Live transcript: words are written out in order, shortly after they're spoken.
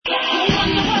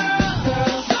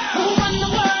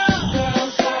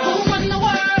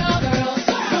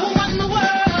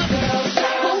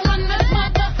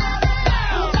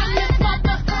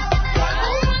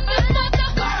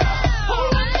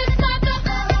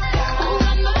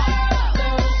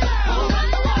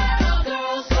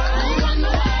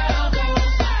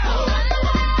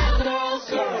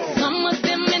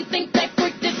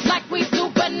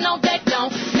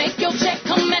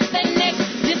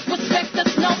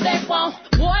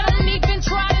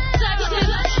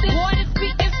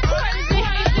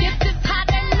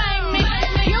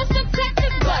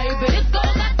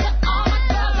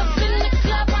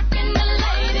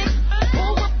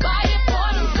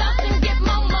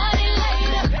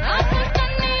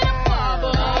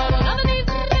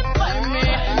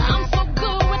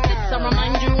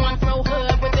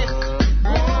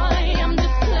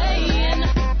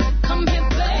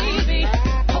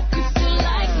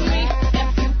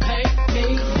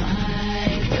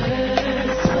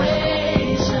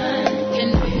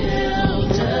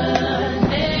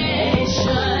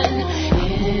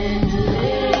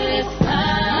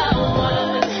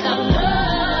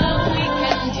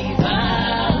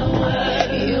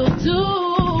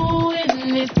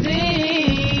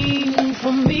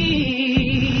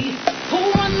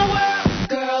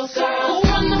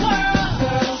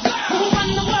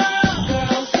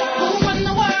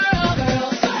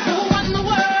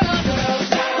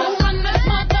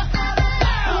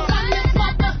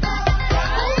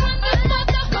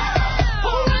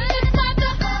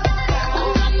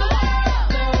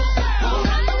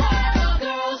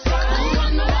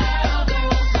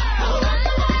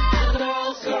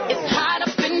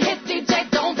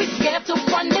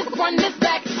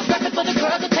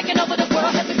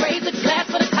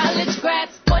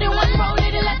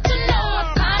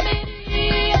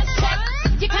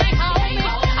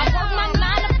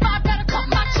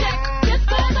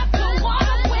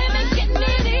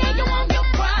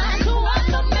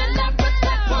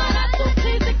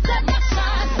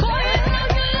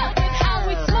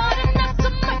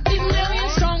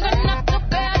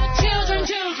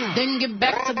then get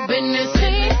back to business.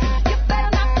 See, you better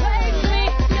not play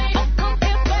me. Oh, come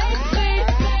here, baby.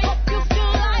 Hope you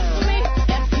still like me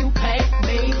if you pay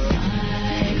me.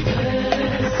 My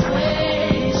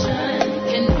persuasion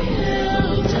can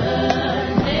build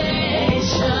a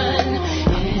nation.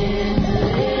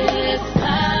 Endless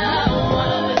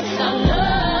power, our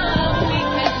love we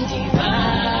can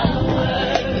devour.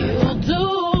 You'll do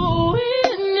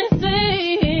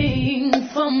anything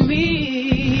for me.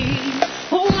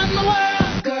 Who run the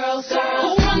world? Girls. Who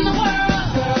run the world?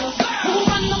 Girls. Who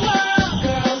run the world?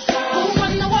 Girls. Who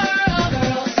run the world?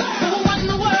 Girls. Who run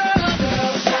the world?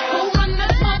 Girls. Who run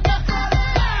this mother?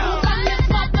 Who run this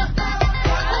mother?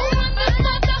 Who run this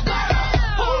mother?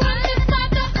 Who run this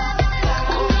mother?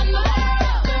 Who run the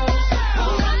world? Girls. Who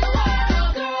run the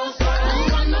world? Girls. Who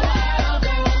run the world?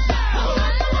 Girls. Who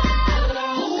run the world?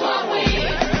 Who are we?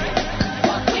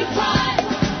 What we pride?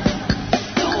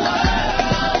 The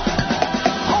world.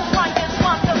 Who run this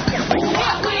mother? Who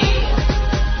are we?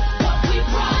 What we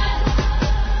pride?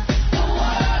 The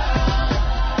world.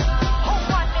 Who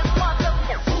run this mother?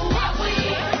 Who are we?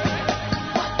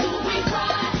 What do we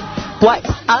pride?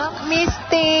 What's up, Miss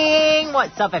Thing?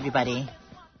 What's up, everybody?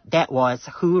 That was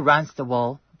Who Runs the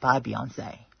World by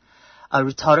Beyonce. A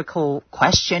rhetorical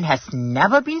question has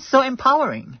never been so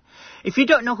empowering. If you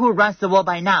don't know who runs the world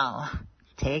by now,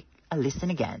 take a listen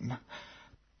again.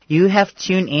 You have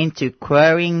tuned in to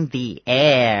Querying the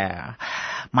Air.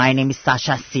 My name is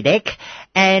Sasha Sidek,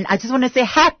 and I just want to say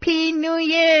Happy New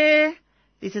Year!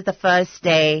 This is the first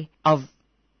day of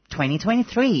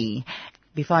 2023.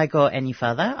 Before I go any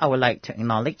further, I would like to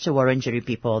acknowledge the Wurundjeri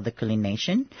people of the Kulin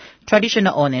Nation,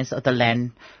 traditional owners of the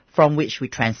land from which we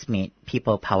transmit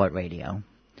people-powered radio.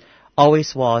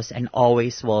 Always was and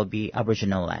always will be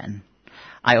Aboriginal land.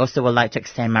 I also would like to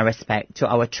extend my respect to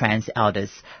our trans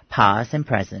elders, past and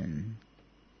present.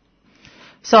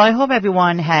 So I hope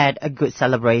everyone had a good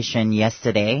celebration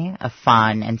yesterday, a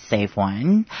fun and safe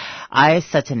one. I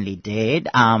certainly did.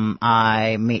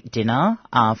 I made dinner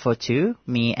for two,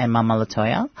 me and Mama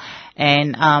Latoya,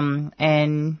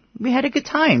 and we had a good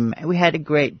time. We had a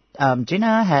great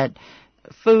dinner, had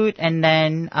food, and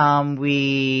then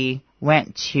we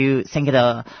went to St.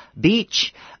 Kilda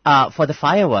Beach for the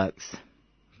fireworks.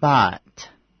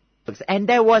 And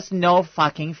there was no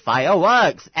fucking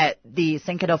fireworks at the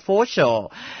St. Kilda Foreshore.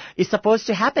 It's supposed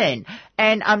to happen.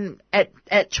 And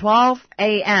at 12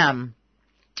 a.m.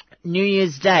 New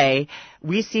Year's Day,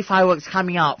 we see fireworks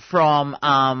coming out from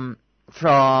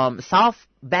South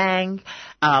Bank,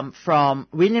 from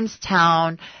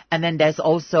Williamstown, and then there's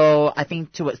also, I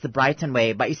think, towards the Brighton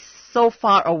Way, but it's so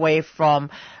far away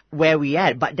from where we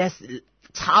at. But there's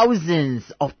thousands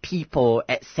of people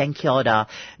at St. Kilda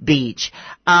Beach.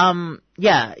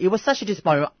 Yeah, it was such a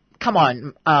disappointment. Come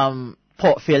on,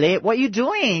 Port Phillip, what are you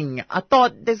doing? I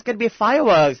thought there's going to be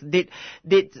fireworks. Did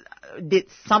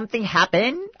something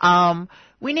happen?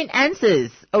 We need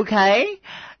answers, okay?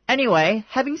 Anyway,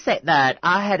 having said that,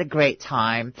 I had a great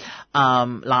time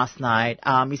last night.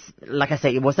 Like I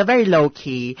said, it was a very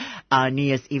low-key New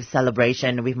Year's Eve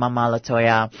celebration with Mama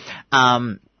Latoya.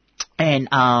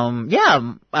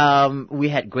 We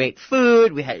had great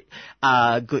food, we had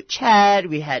good chat,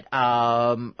 we had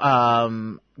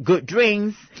good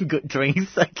drinks,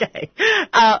 okay.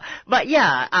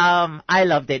 I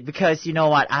loved it because you know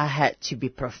what, I had to be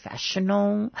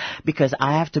professional because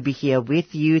I have to be here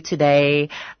with you today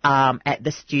at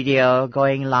the studio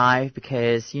going live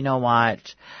because you know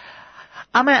what,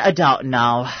 I'm an adult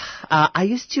now. I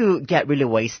used to get really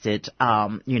wasted,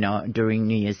 during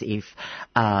New Year's Eve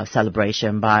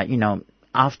celebration, but,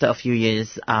 after a few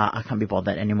years, I can't be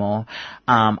bothered anymore.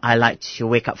 I like to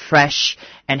wake up fresh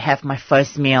and have my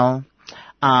first meal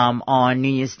on New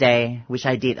Year's Day, which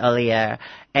I did earlier.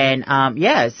 And,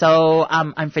 so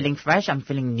I'm feeling fresh. I'm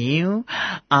feeling new.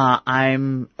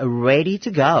 I'm ready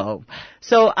to go.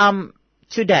 So,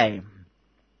 today,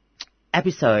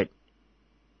 episode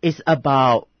is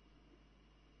about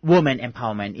woman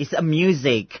empowerment. It's a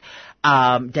music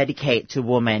dedicated to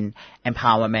woman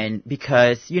empowerment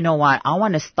because, you know what, I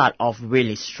want to start off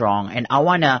really strong and I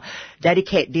want to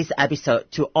dedicate this episode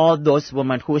to all those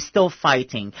women who are still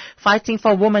fighting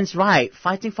for women's rights,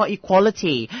 fighting for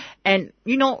equality. And,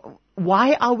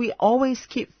 why are we always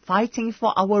keep fighting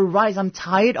for our rights? I'm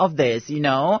tired of this,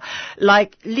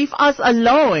 Like, leave us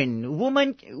alone.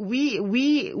 Women,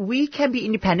 we can be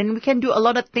independent. We can do a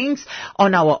lot of things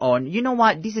on our own. You know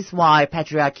what? This is why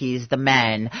patriarchy is the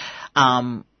man.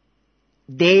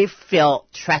 They feel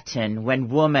threatened when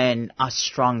women are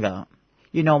stronger.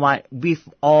 you know what, with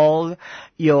all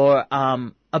your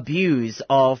abuse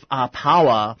of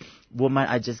power, women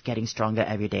are just getting stronger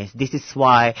every day. This is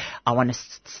why I want to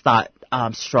start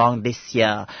strong this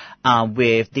year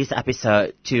with this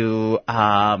episode to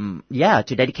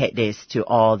dedicate this to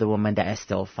all the women that are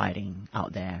still fighting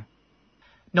out there.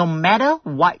 No matter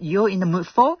what you're in the mood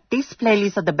for, this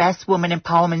playlist of the best women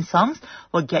empowerment songs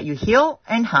will get you healed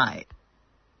and high.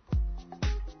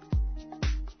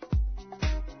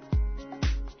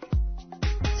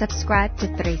 Subscribe to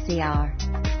 3CR.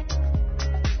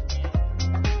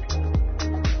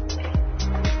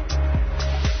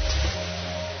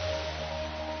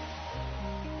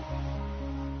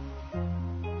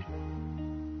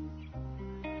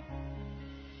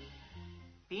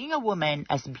 Being a woman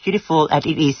as beautiful as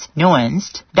it is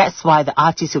nuanced, that's why the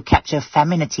artists who capture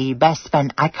femininity best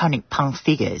spend iconic punk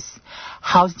figures.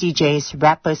 House DJs,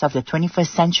 rappers of the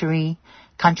 21st century,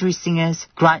 country singers,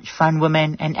 grunge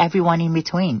frontwomen, and everyone in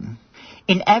between.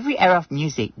 In every era of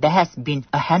music, there has been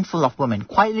a handful of women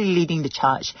quietly leading the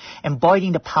charge,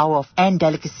 embodying the power and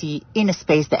delicacy in a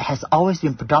space that has always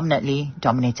been predominantly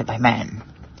dominated by men.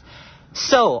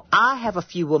 So, I have a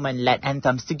few women-led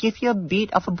anthems to give you a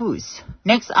bit of a boost.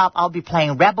 Next up, I'll be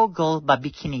playing Rebel Girl by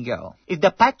Bikini Girl. If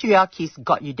the patriarchy's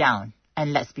got you down,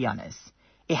 and let's be honest,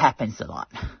 it happens a lot.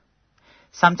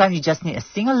 Sometimes you just need to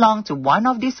sing along to one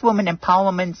of these women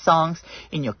empowerment songs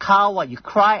in your car while you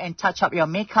cry and touch up your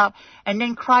makeup, and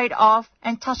then cry it off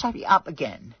and touch it up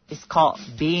again. It's called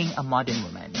Being a Modern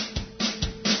Woman.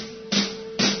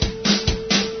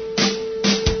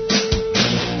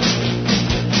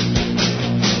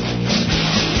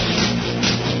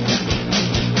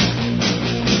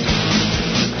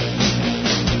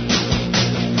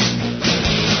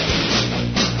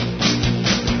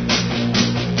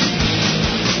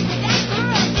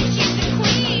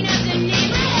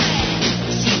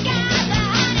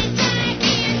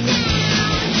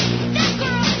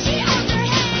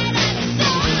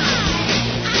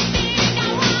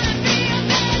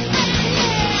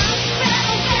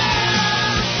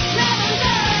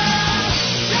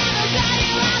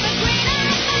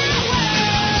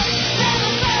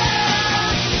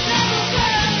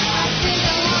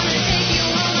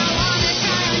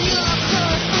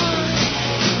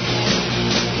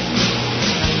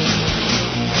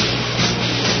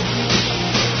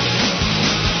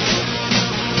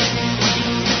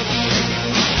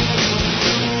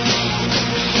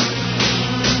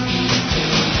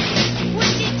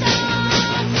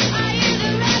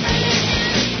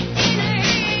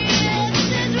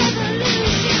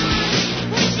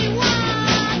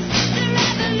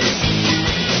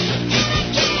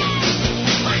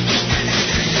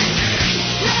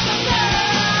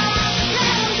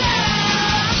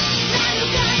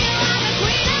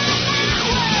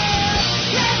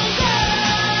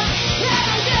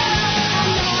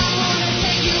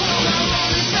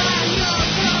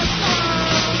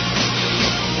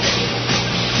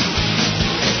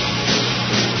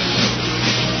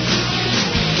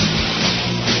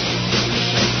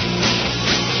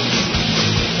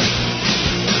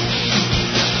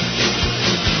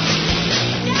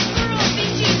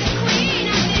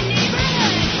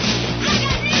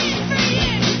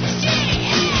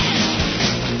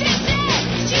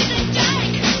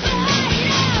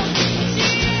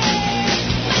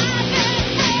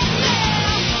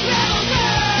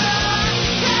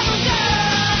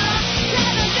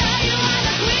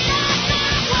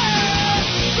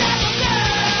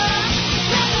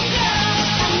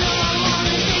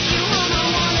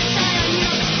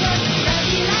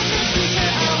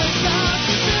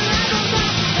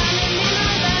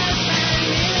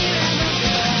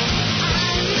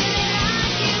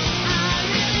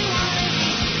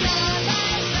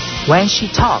 When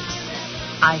she talks,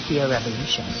 I hear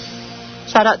revolution.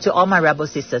 Shout out to all my rebel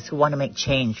sisters who want to make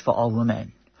change for all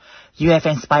women. You have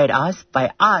inspired us.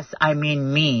 By us, I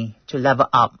mean me, to level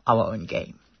up our own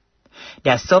game.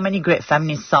 There are so many great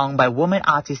feminist songs by women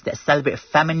artists that celebrate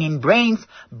feminine brains,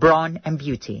 brawn, and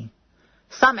beauty.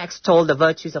 Some extol the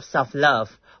virtues of self-love,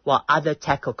 while others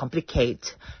tackle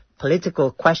complicated political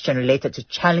questions related to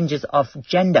challenges of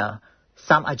gender.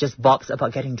 Some are just bobs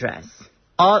about getting dressed.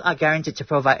 All are guaranteed to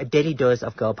provide a daily dose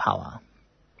of girl power.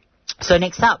 So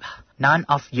next up, None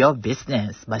of Your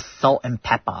Business by Salt and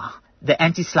Pepper. The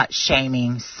anti-slut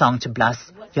shaming song to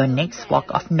blast your next walk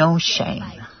of no shame.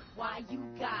 Why you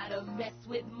gotta mess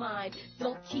with mine?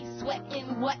 Don't keep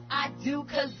sweating what I do,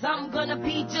 cause I'm gonna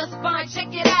be just fine. Check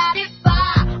it out. If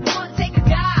I wanna take a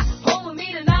guy home with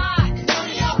me tonight, none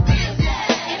of your business.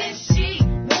 And if she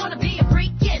wanna be a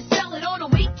freak and sell it on a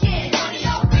weekend, none of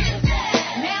your business.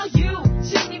 Now you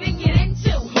shouldn't even get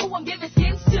into who I'm giving skin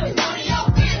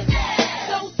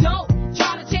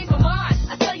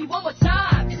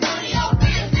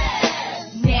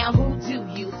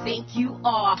think you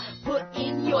are. Put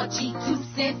in your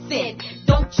G2 cents in.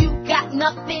 Don't you got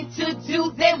nothing to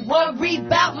do? Then worry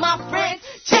about my friends.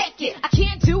 Check it. I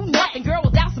can't do nothing, girl,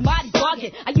 without somebody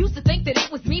bugging. I used to think that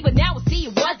it was me, but now I see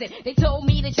it wasn't. They told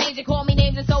me to change and call me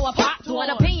names, and so I popped one.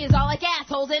 Opinions are like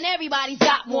assholes, and everybody's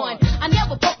got one. I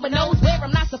never poke my nose where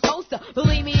I'm not supposed to.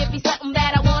 Believe me, if it's something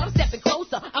that I want, I'm stepping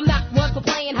closer. I'm not one for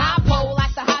playing high pole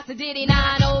like the Hossa Diddy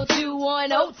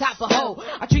 90210 type of hoe.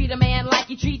 I treat a man like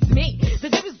he treats me. The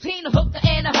difference between a hooker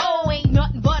and a hoe ain't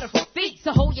nothing but a feet.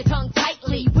 So hold your tongue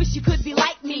tightly. Wish you could be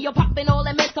like me. You're popping all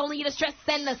that mess, only to stress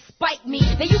and to spite me.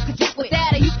 Now you could get with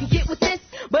that or you could get with this,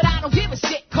 but I don't give a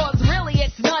shit, cause really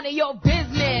it's none of your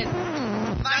business.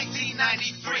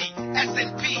 1993,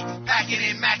 S&P, packing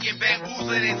and macking,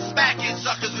 bamboozling and smacking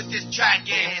suckers with this track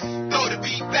in. Throw the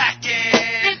beat back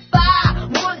in. If I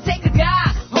wanna take a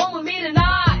guy home with me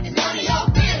tonight, it's none of your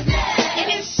business. And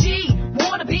if she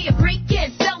wanna be a freak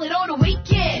and sell it on the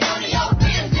weekend, none of your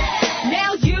business.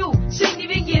 Now you shouldn't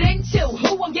even get into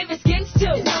who I'm giving skins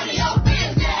to, it's none of your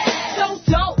business. So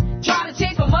don't try to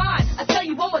change my mind. I tell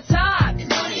you one more time, it's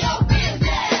none of your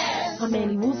business. How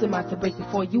many rules am I to break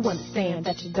before you understand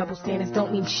that your double standards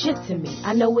don't mean shit to me?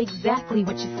 I know exactly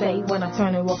what you say when I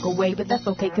turn and walk away, but that's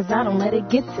okay, cause I don't let it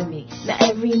get to me. Now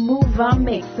every move I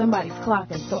make, somebody's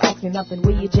clocking, so ask me nothing,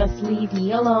 will you just leave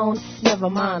me alone? Never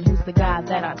mind who's the guy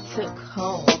that I took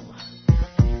home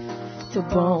to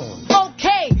bone.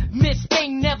 Okay, Miss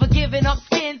Thing never giving up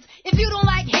skins. If you don't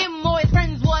like him or his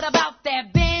friends, what about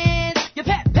that Benz? Your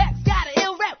pet's got an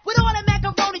ill rep with all that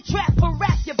macaroni trap for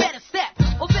rap. You better step,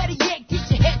 or better yet, get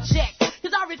your head checked.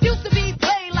 Cause I refuse to be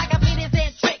played like a fitness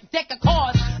and trick deck of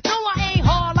cards. No, I ain't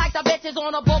hard like the bitches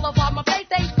on a boulevard. My face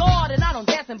ain't scarred and I don't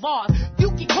dance in bars. You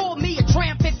can call me a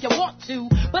tramp if you want to,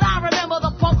 but I remember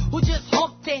the punk who just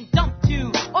humped and dumped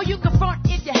you. Or you can front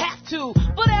if you have to,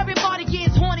 but everybody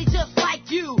gets horny just like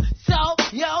you. So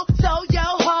yo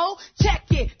ho, check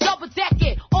it, double deck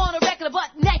it, on a regular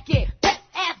butt naked. Best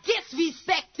ass gets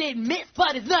respected, miss,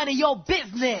 but it's none of your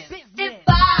business. If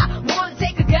I wanna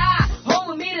take a guy home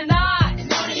with me tonight, it's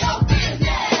none of your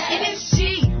business. And if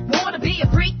she wanna be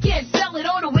a freak and sell it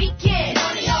on the weekend, it's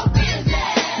none of your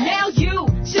business. Now you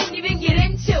shouldn't even get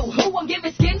into who I'm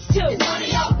giving skins to, it's none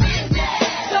of your business.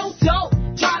 So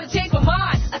don't try to change my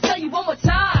mind. I tell you one more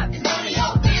time, it's none of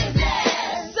your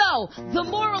business. So the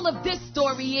moral of this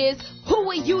story is, who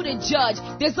are you to judge?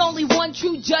 There's only one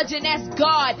true judge, and that's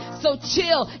God. So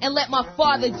chill and let my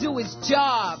Father do his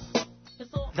job.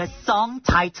 The song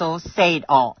title say it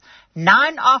all.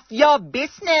 None of your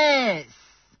business.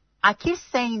 I keep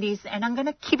saying this and I'm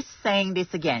gonna keep saying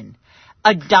this again.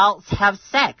 Adults have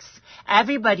sex.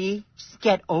 Everybody just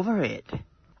get over it.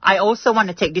 I also want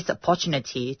to take this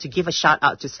opportunity to give a shout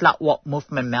out to Slut Walk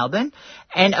Movement Melbourne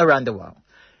and around the world.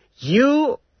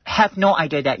 You have no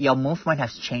idea that your movement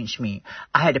has changed me.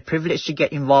 I had the privilege to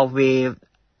get involved with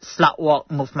Slut Walk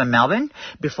Movement Melbourne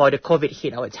before the COVID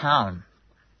hit our town.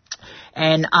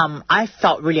 And I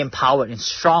felt really empowered and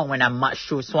strong when I marched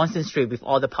through Swanston Street with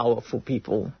all the powerful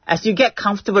people. As you get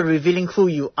comfortable revealing who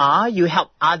you are, you help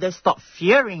others stop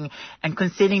fearing and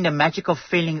concealing the magical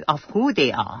feeling of who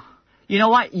they are. You know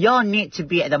what? You'll need to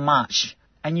be at the march.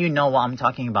 And you know what I'm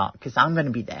talking about, because I'm going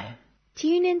to be there.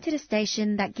 Tune in to the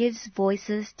station that gives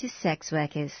voices to sex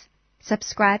workers.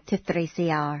 Subscribe to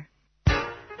 3CR.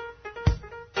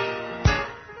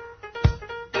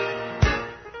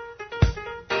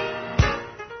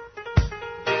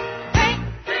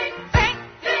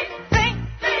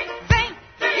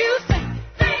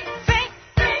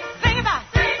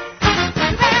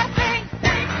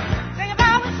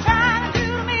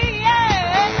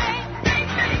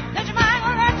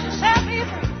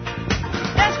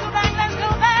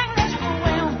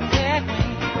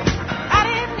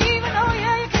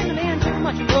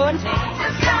 Much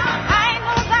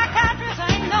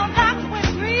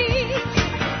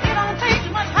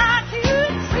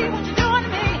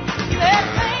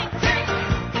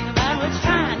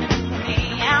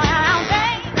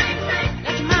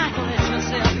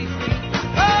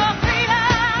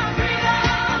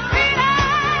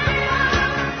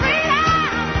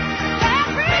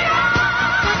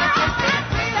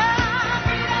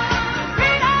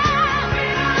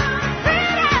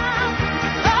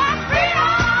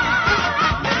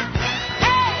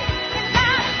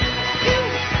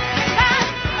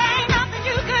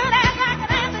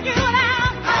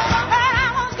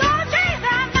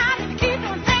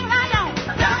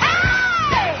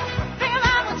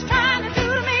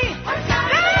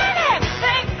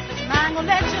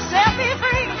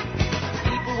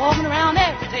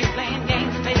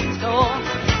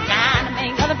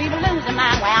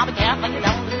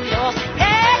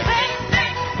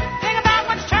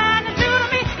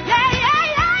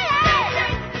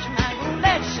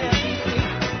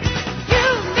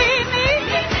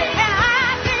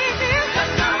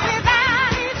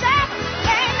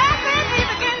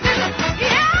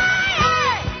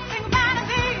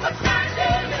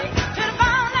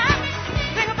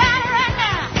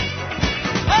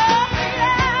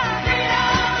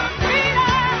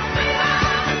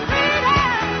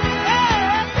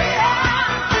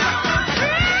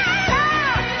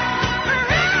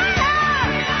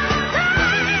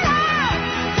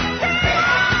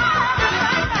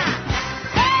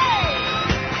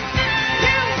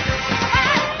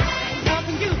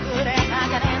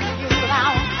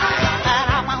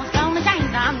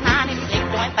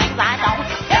I don't.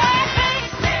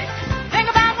 Hey, think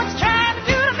about what you're trying to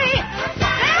do to me.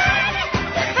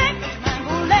 Think I'm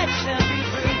gonna let you be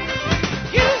free.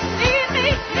 You see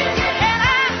me, and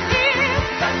I see you.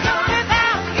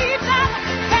 Without each other,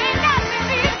 ain't nothing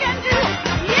we can do.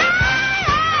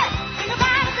 Yeah, think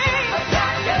about it, baby.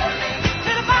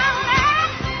 To the bone now,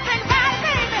 think about it,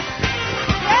 baby.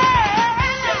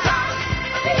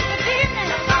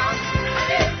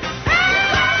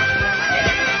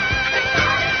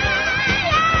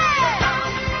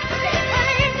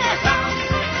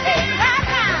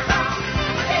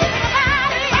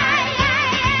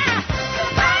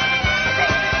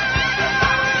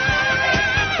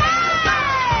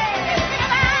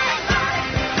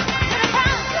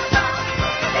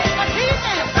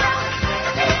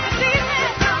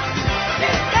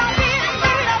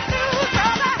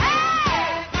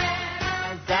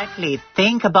 Exactly.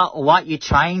 Think about what you're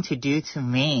trying to do to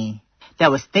me.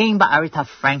 That was Thing by Aretha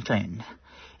Franklin.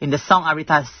 In the song,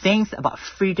 Aretha sings about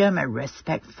freedom and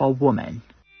respect for women.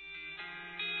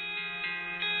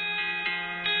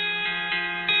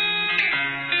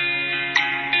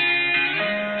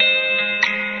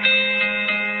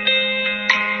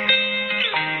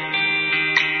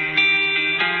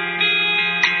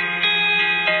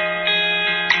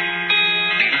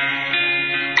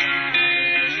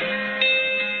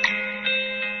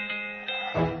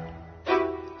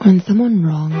 When someone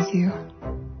wrongs you,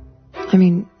 I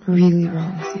mean really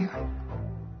wrongs you,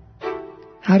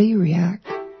 how do you react?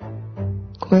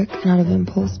 Quick and out of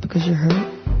impulse because you're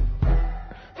hurt?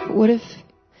 What if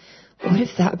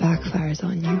that backfires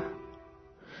on you?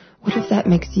 What if that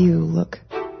makes you look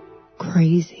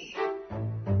crazy?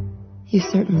 You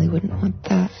certainly wouldn't want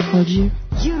that, would you?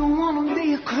 You don't want to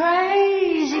be a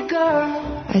crazy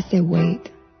girl. I say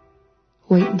wait.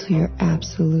 Wait until you're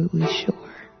absolutely sure.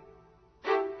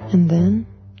 And then,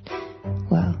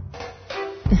 well...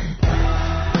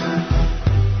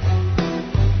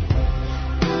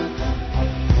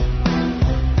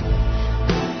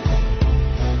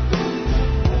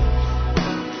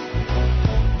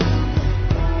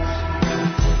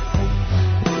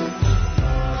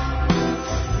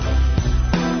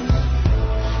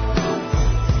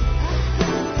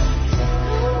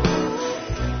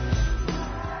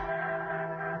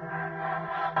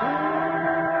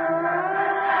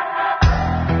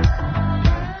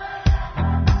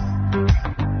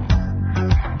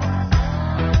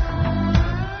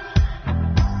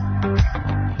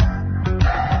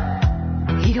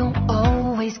 He don't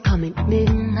always come at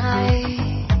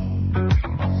midnight,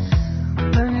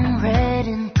 burning red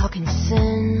and talking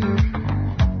sin.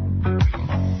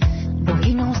 But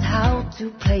he knows how to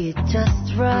play it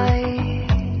just right,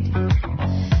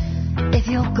 if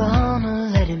you're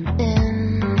gonna let him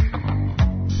in.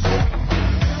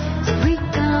 Sweet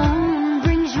cologne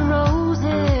brings you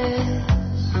roses,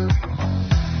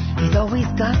 he's always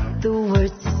got the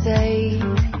words to say.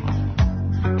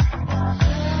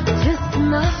 Just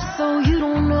enough so you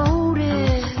don't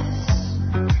notice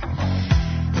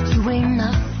that you ain't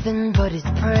nothing but his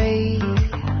prey.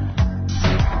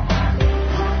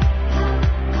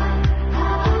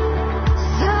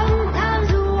 Sometimes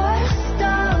the worst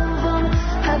of them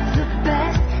have the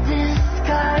best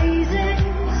disguises.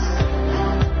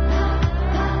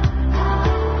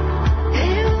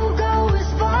 He'll go as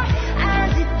far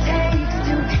as it takes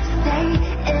to stay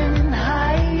in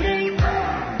hiding.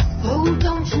 Oh,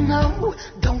 don't you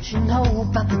know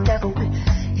about the devil?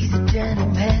 He's a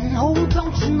gentleman. Oh,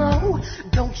 don't you know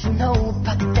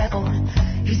about the devil?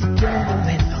 He's a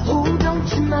gentleman. Oh, don't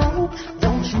you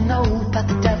know about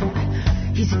the devil?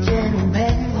 He's a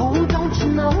gentleman. Oh, don't you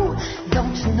know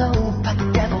about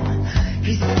the devil?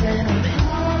 He's a gentleman.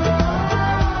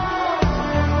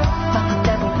 About the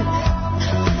devil.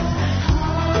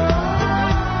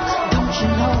 Don't you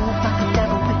know about the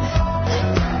devil?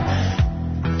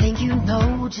 Think you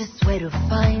know just where to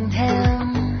find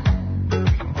him,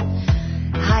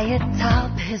 high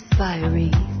atop his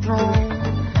fiery throne.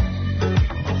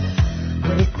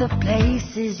 But it's the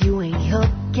places you ain't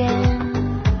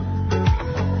hooking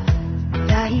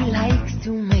that he likes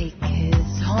to make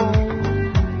his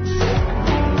home.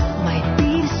 Might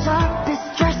be the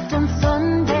sharpest dressed on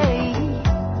Sunday,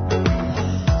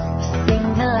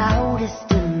 sing the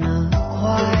loudest in the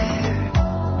choir.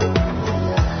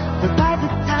 But by the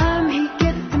time he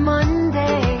gets to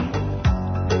Monday,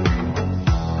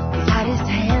 he's had his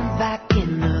hand back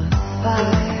in the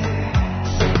fire.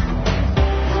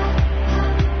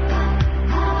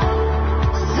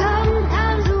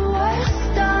 Sometimes the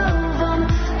worst of them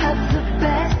have the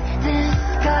best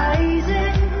disguise.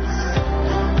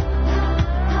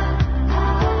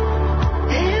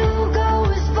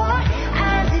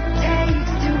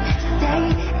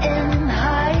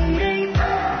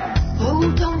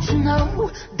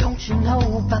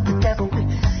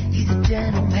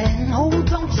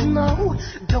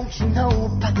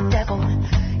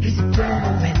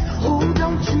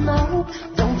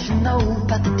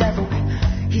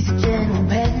 He's a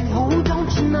gentleman. Oh, don't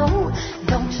you know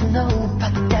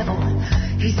about the devil?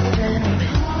 He's a gentleman.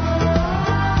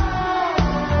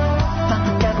 About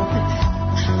the devil.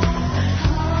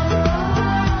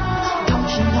 Don't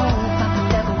you know about the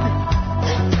devil?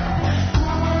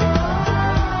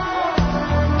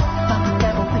 About the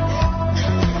devil.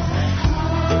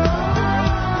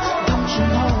 Don't you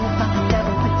know about the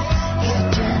devil? He's a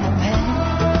gentleman.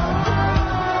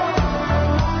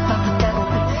 About the devil.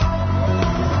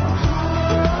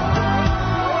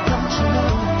 Don't you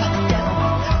know about the devil?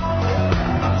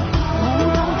 Oh,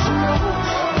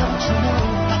 don't you know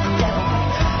about the devil?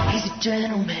 He's a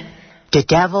gentleman. The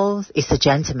Devil is a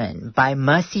Gentleman by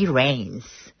Mercy Rains.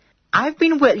 I've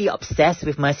been weirdly obsessed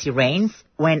with Mercy Rains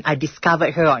when I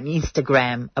discovered her on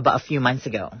Instagram about a few months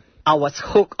ago. I was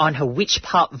hooked on her witch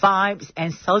pop vibes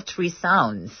and sultry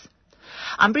sounds.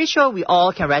 I'm pretty sure we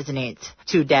all can resonate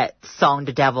to that song,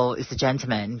 The Devil is a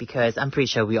Gentleman, because I'm pretty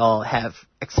sure we all have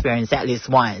experienced at least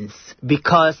once.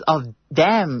 Because of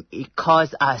them, it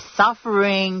caused us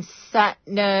suffering,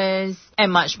 sadness,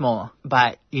 and much more.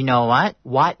 But you know what?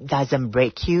 What doesn't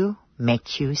break you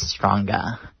makes you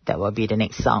stronger. That will be the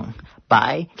next song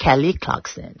by Kelly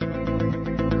Clarkson.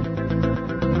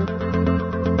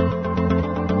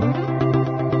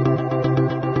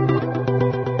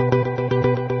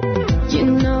 You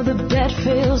know the bed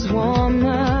feels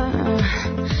warmer,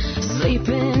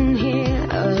 sleeping here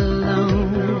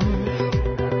alone.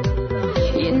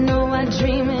 You know I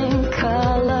dream in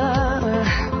color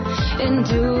and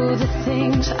do the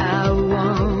things I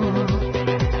want.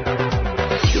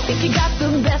 You think you got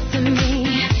the best of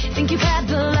me, think you've had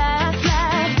the last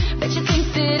laugh, bet you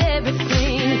think that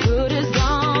everything good is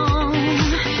gone.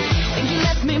 Think you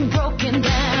left me broken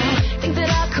down, think that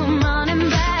I'll come running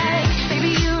back. Baby,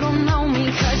 you don't know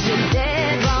me 'cause you're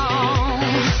dead wrong.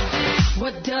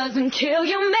 What doesn't kill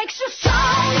you makes you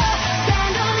stronger.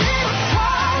 Stand a little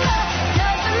taller.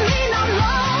 Doesn't mean I'm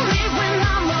lonely when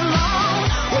I'm alone.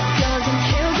 What doesn't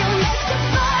kill you makes you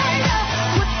fighter.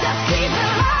 What that fever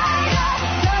lighter.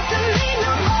 Doesn't mean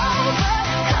I'm over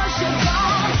 'cause you're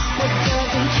gone. What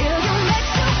doesn't kill you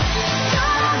makes you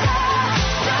stronger,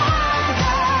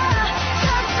 stronger.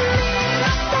 Touch me,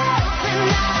 myself, and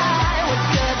I. What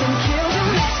doesn't kill you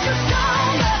makes you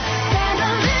stronger. Stand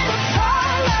a little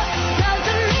taller.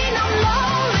 Doesn't mean I'm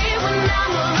lonely when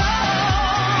I'm alone.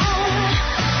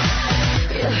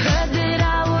 You heard that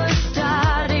I was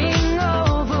starting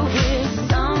over with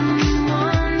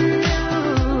someone new.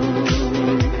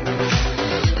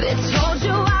 They told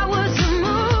you I was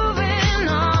moving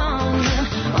on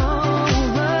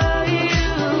over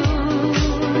you.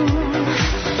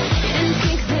 You didn't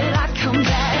think that I'd come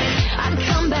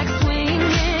back swinging.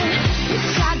 You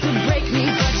tried to break me,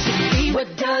 but you beat. What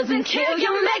doesn't kill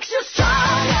you makes you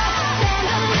stronger. Stand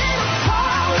a little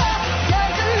taller.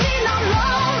 Doesn't mean I'm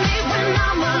lonely when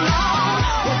I'm alone.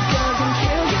 What doesn't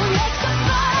kill you makes a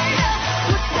fighter.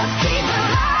 What that fever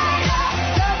lighter.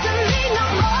 Doesn't mean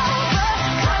I'm over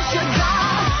 'cause you're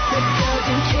gone. What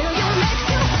doesn't kill you makes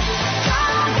you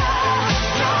stronger,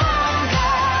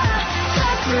 stronger.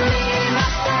 Just me,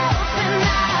 myself, and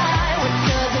I. What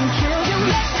doesn't kill you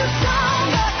makes you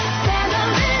stronger. Stand a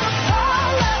little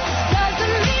taller.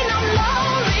 Doesn't mean I'm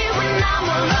lonely when I'm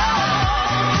alone.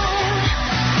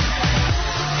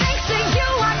 Thanks to you,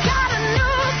 I got a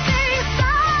new thing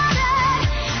started.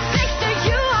 Thanks to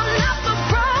you, I'm not so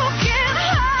broken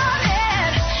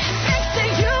hearted. Thanks to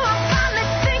you, I'm finally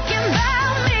thinking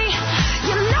about me.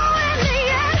 You know, in the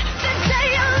end, the day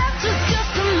you left was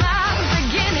just my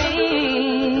beginning.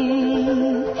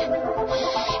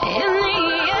 In the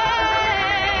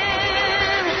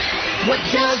end, what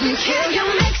doesn't kill you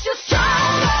makes you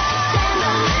stronger. Stand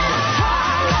a little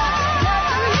taller.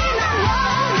 Doesn't mean I'm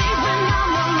lonely when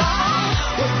I'm alone.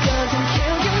 What doesn't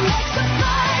kill you makes a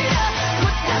fighter.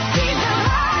 What that fever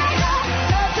lighter.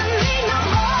 Doesn't mean I'm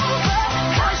over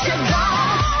 'cause you're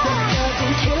gone. What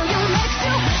doesn't kill you makes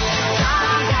you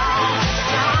stronger,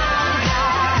 stronger.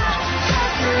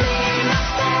 Just me,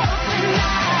 myself, and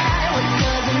I. What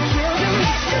doesn't kill you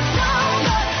makes you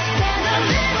stronger. Stand a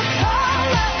little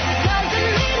taller. Doesn't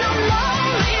mean I'm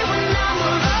lonely when I'm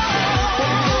alone.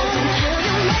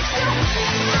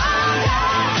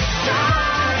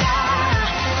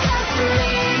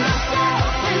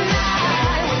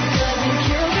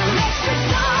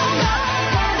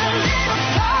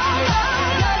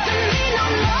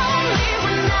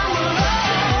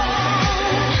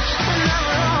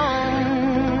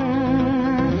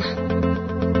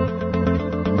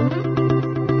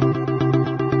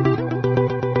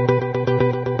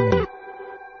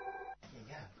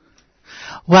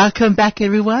 Welcome back,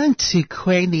 everyone, to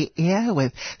Queen the Air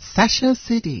with Sasha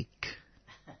Siddiq.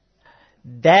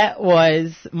 That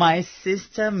was my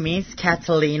sister, Miss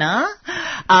Catalina.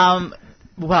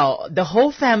 Well, the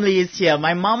whole family is here.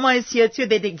 My mama is here too.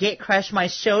 They did gate crash my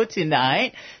show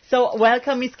tonight. So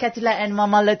welcome, Miss Catalina and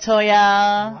Mama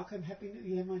Latoya. Welcome. Happy New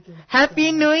Year, my dear.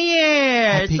 Happy New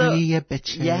Year. Happy New Year,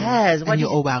 bitches. Yes. And you're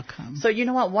all welcome. So you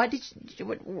know what? What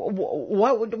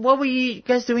were you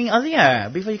guys doing earlier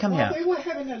before you come here? We were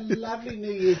having a lovely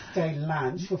New Year's Day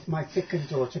lunch with my second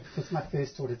daughter because my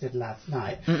first daughter did last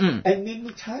night. And then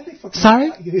we totally forgot Sorry?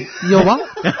 about you. You're what?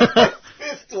 My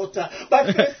first daughter.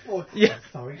 My firstborn. Yeah. Oh,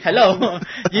 sorry. Hello.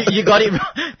 you got it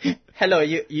wrong. Hello.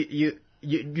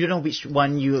 You know which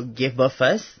one you gave birth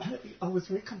first? I was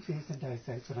very confused in those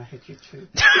days when I had you too.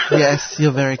 Yes,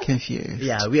 you're very confused.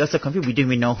 Yeah, we also confused. We didn't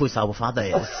even know who our father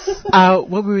is. What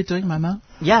were we doing, Mama?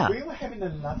 Yeah. We were having a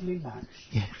lovely lunch.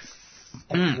 Yes.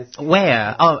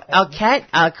 Where? Oh, our cat,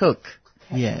 our cook.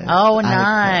 Yeah. Oh,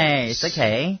 nice.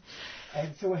 Okay.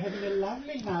 And so we're having a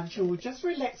lovely lunch and we're just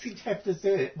relaxing to have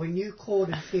dessert when you called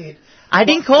and said... I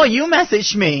didn't call, you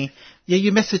messaged me. Yeah,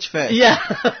 you messaged first. Yeah.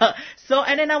 So,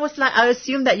 and then I was like, I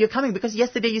assumed that you're coming because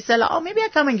yesterday you said, like, oh, maybe I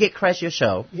come and get crash your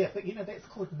show. Yeah, but you know, that's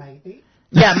called maybe.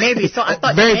 Yeah, maybe. So I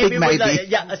thought Very that maybe big it was maybe.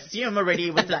 like, yeah, assume already.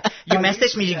 It was like, you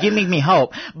messaged me, you're giving me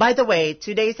hope. By the way,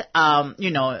 today's,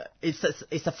 it's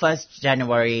the 1st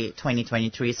January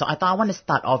 2023. So I thought I want to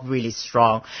start off really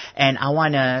strong. And I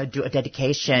want to do a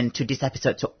dedication to this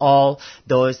episode to all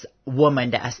those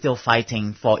women that are still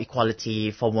fighting for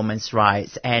equality, for women's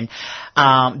rights. And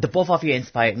the both of you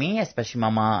inspired me, especially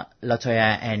Mama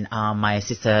Latoya and my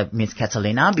sister, Miss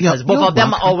Catalina, because both of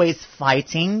them are always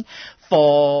fighting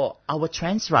for our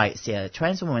trans rights here,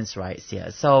 trans women's rights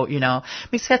here. So,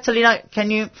 Miss Catalina,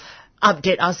 can you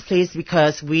update us, please?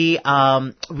 Because we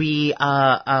made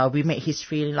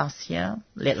history late last year.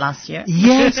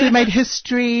 Yes, we made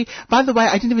history. By the way,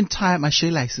 I didn't even tie up my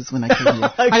shoelaces when I came here.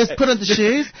 I just put on the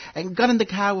shoes and got in the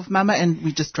car with Mama and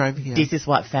we just drove here. This is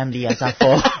what family years are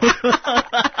for.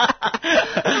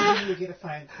 You get a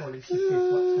phone call and she says,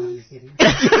 what time you're getting?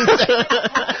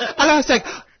 And I was like,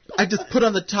 I just put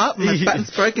on the top, my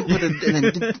buttons broke and put it, and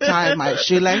then tie my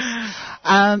shoelace.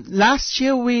 Last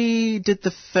year we did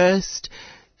the first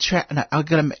I'm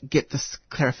going to get this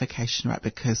clarification right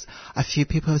because a few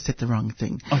people have said the wrong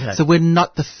thing. Okay. So we're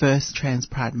not the first Trans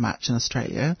Pride March in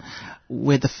Australia.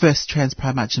 We're the first Trans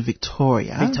Pride March in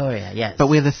Victoria. Victoria, yes. But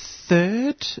we're the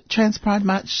third Trans Pride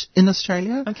March in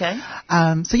Australia. Okay.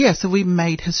 So we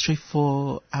made history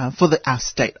for our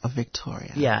state of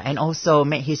Victoria. Yeah, and also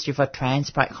made history for Trans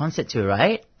Pride concert too,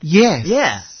 right? Yes.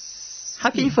 Yeah. How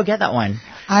can you forget that one?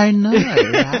 I know,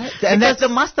 right? And because the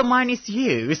mastermind is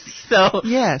you, so...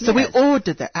 Yeah, so we all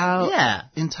did that, our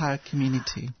entire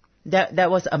community. That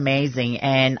was amazing,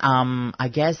 and I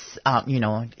guess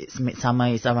it's midsummer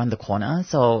is around the corner.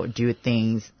 So do you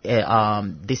think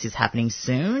this is happening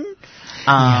soon?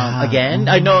 Again,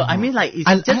 I know. I mean, like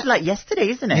it's just like yesterday,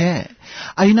 isn't it? Yeah.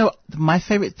 My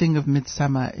favorite thing of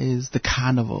midsummer is the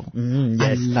carnival. Yes.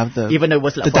 I love even though it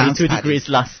was like 42 degrees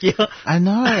last year. I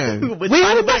know.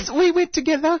 we went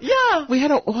together. Yeah. We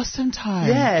had an awesome time.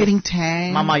 Getting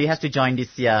tan. Mama, you have to join this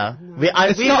year.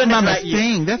 It's not Mama's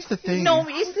thing. That's the thing. No,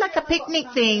 it's like a picnic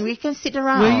thing. We can sit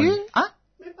around. Were you? Huh?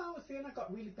 Remember I was there and I got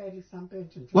really badly sunburned.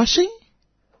 Was she?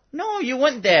 No, you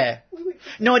weren't there.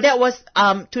 No, that was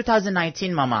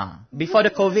 2019, Mama. Before the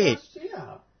COVID. Last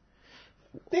year.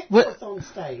 Beck was on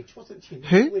stage, wasn't she?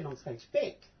 Who? Went on stage.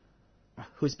 Beck.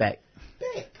 Who's back?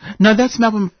 Beck. No, that's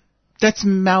Melbourne. That's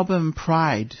Melbourne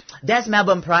Pride. That's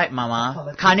Melbourne Pride,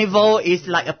 Mama. Carnival is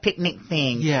like a picnic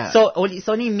thing. Yeah. So it's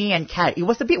only me and Kat. It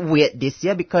was a bit weird this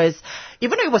year because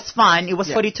even though it was fun, it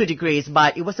was 42 degrees,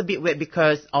 but it was a bit weird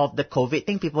because of the COVID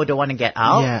thing. People don't want to get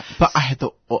out. Yeah, but I had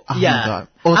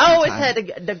I always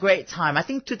had the great time. I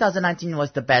think 2019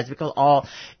 was the best because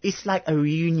it's like a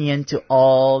reunion to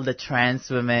all the trans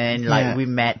women like we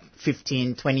met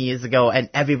 15, 20 years ago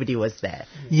and everybody was there.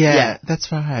 Yeah,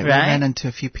 that's right. We ran into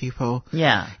a few people.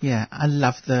 Yeah. Yeah, I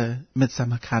love the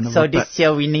Midsummer Carnival. So this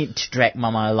year we need to drag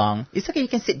Mama along. It's okay, you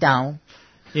can sit down,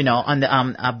 on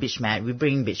the beach mat. We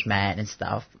bring beach mat and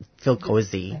stuff. Feel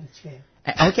cozy.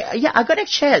 Okay, yeah, I got a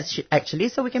chair actually,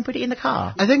 so we can put it in the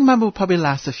car. I think Mama will probably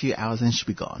last a few hours and she'll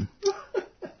be gone.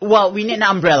 Well, we need an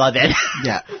umbrella then.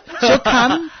 Yeah. She'll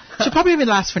come. She'll probably even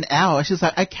last for an hour. She's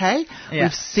like, okay,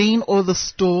 we've seen all the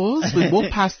stores. We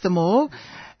walked past them all.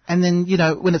 And then,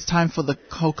 when it's time for the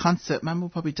whole concert, Mum will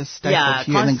probably just stay for a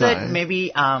few and then go. Yeah, concert,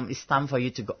 maybe it's time for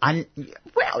you to go.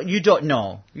 Well, you don't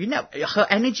know. Her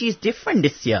energy is different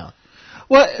this year.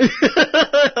 What?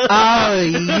 Oh,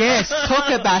 yes.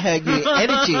 Talk about her new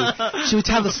energy. Should we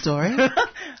tell the story?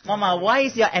 Mama, why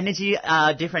is your energy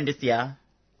different this year?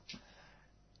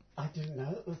 I didn't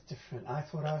know it was different. I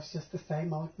thought I was just the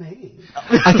same old me.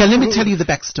 Okay, let me tell you the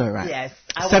backstory, right? Yes.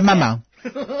 So, Mama,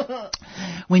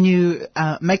 when you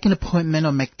make an appointment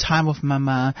or make time with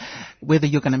Mama, whether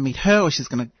you're going to meet her or she's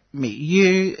going to meet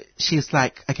you, she's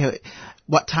like, okay,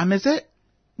 what time is it?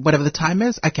 Whatever the time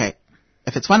is, okay.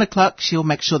 If it's 1 o'clock, she'll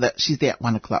make sure that she's there at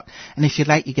 1 o'clock. And if you're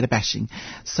late, you get a bashing.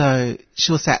 So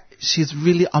she'll say she's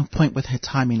really on point with her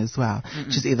timing as well.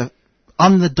 She's either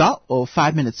on the dot or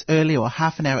 5 minutes early or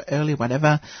half an hour early,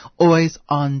 whatever, always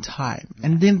on time.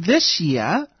 And then this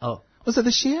year, was it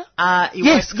this year?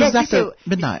 Yes, because after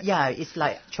midnight. Yeah, it's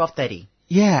like 12:30.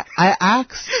 Yeah, I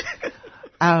asked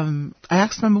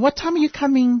Mama, what time are you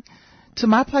coming to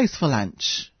my place for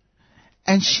lunch?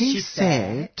 And she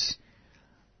said,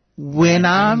 when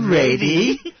I'm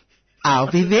ready, I'll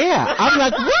be there. I'm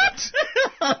like, what?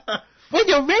 When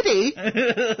you're ready? Yes,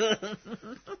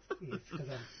 because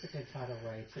I'm sick and tired of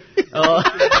waiting. Oh.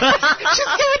 She's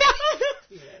going out.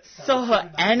 Yeah, So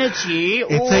her energy,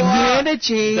 It's a new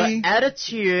energy. the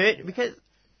attitude, because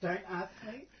don't ask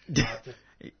me.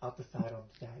 I'll decide on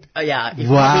the day. yeah, if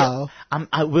Wow.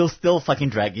 I will still fucking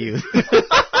drag you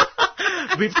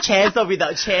with chairs or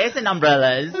without chairs and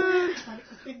umbrellas.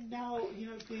 And now,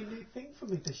 it'll be a new thing for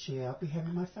me this year. I'll be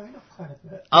having my phone off quite a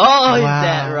bit. Oh, is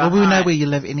that right? Well, we know where you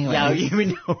live anyway. Yeah, we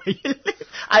know where you live.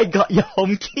 I got your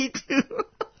home key too.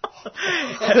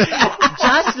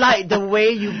 Just like the way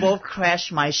you both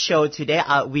crashed my show today,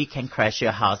 we can crash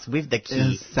your house with the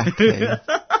key. Exactly.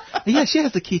 Yeah, she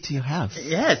has the key to your house.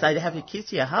 Yes, I have the key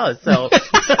to your house. So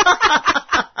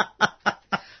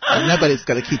Nobody's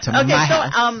got a key to my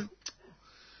house.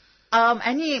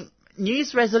 Any New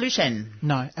Year's resolution?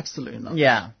 No, absolutely not.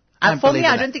 Yeah. I don't For me, believe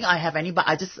in I it. don't think I have any, but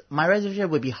my resolution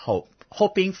would be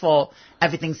hoping for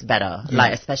everything's better,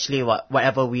 like especially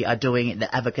whatever we are doing,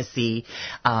 the advocacy,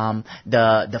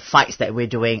 the fights that we're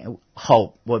doing.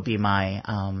 Hope would be my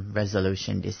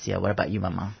resolution this year. What about you,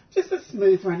 Mama? Just a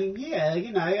smooth running year,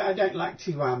 I don't like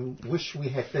to wish we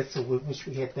had this or wish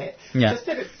we had that. Yeah. Just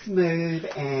that it's smooth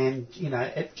and,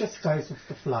 it just goes with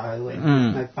the flow and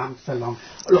there's no bumps along.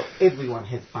 Look, everyone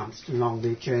has bumps along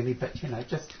their journey, but,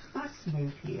 just nice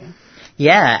smooth year.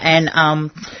 Yeah, and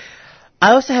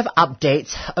I also have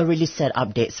updates, really sad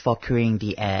updates for Queering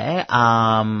the Air.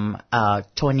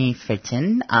 Tony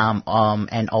Fitton,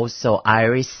 and also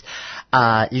Iris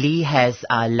Lee has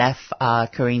left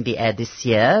Queering the Air this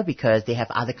year because they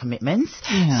have other commitments.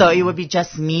 Yeah. So it would be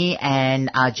just me and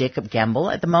Jacob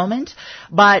Gamble at the moment.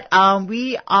 But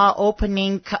we are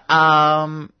opening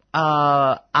our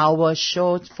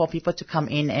show for people to come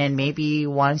in and maybe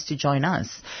wants to join us.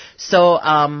 So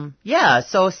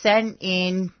so send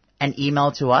in an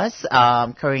email to us,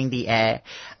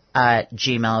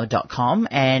 queeringtheair@gmail.com,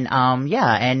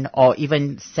 and or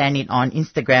even send it on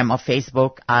Instagram or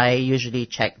Facebook. I usually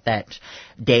check that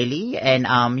daily, and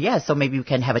so maybe we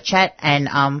can have a chat and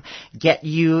get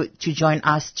you to join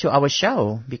us to our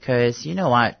show, because you know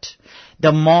what,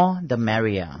 the more the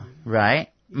merrier, right,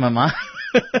 Mama?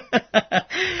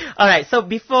 All right, so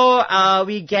before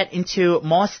we get into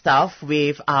more stuff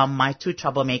with my two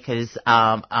troublemakers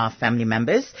family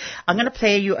members, I'm going to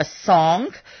play you a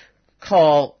song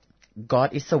called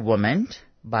God is a Woman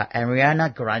by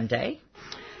Ariana Grande.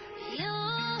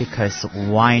 Because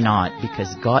why not?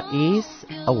 Because God is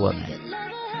a woman.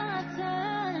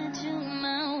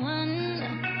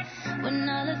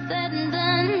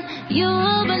 You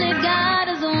believe God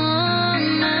is a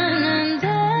woman, and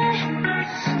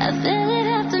I feel it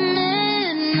after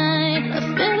midnight, a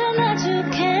feeling that you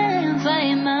can't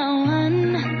fight, my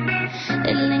one.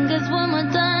 It lingers when we're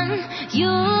done.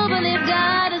 You believe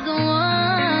God is a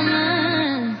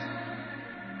woman.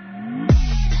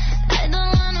 I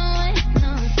don't wanna waste no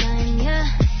time, yeah.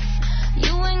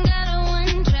 You ain't got a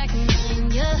one-track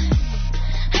mind, yeah.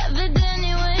 Have it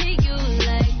any way you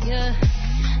like, yeah.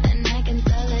 And I can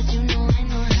tell that you know I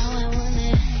know how I want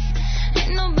it.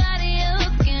 Ain't nobody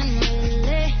else can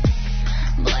relate.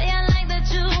 Boy, I like that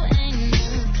you ain't no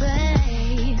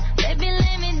play. Baby,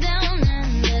 lay me down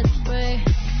and let's pray.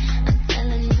 I'm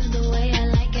telling you the way I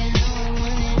like it, how I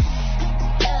want it.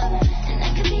 Yeah. And I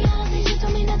can be all that you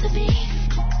told me not to be.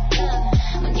 Yeah.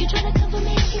 When you try to come for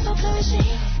me, I keep on flourishing.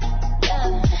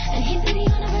 Yeah. And he's the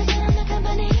universe and I'm the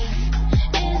company.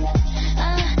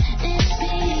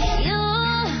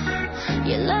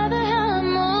 You love it how I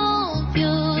move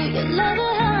you. You love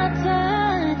it how I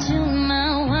touch you,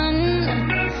 my one.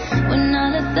 When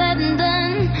all is said and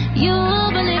done, you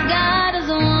believe God is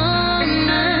a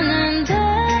woman, and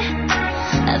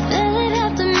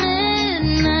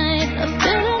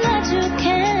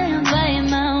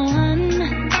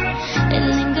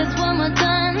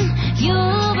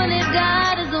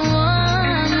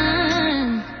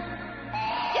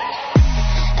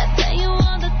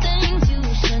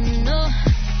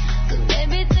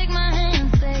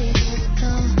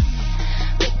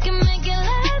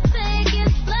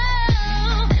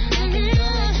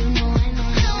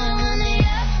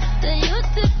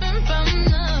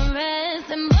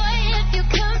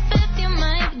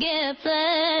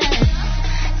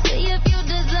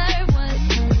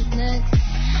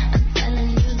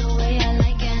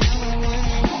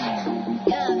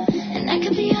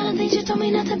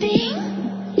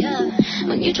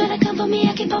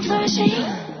flourishing.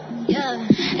 Yeah.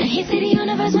 And he see the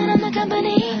universe when I'm the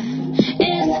company. It's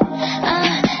me.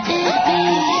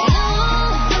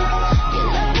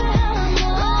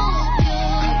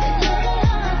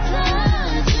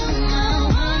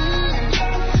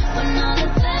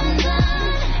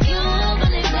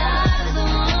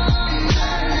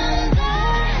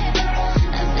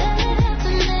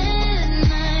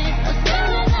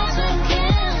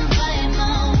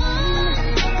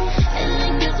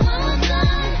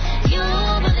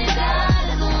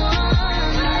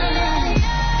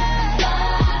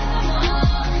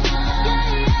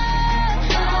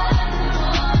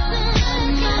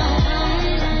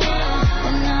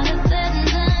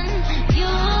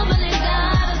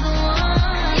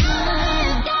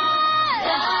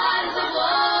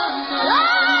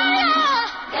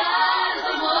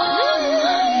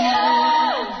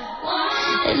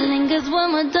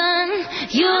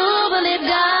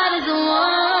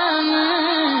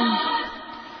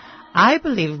 I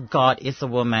believe God is a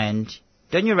woman.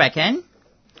 Don't you reckon?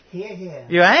 Here.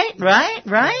 Right?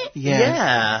 Yes.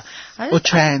 Yeah. Or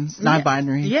trans,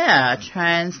 non-binary. Yeah,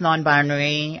 trans,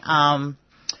 non-binary.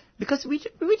 Because we,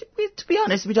 to be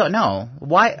honest, we don't know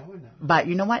why. But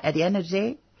you know what? At the end of the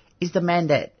day, it's the man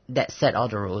that set all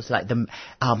the rules. Like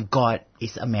God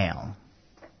is a male.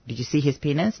 Did you see his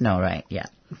penis? No, right? Yeah.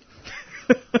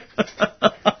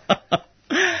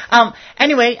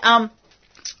 Anyway,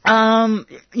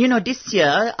 this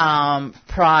year,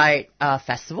 Pride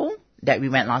Festival that we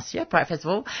went last year, Pride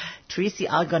Festival, Tracy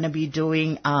are gonna be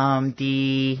doing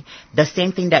the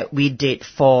same thing that we did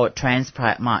for Trans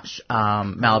Pride March,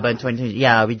 Melbourne 2020.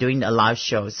 Yeah, we're doing a live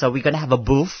show, so we're gonna have a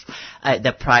booth at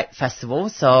the Pride Festival.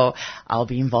 So I'll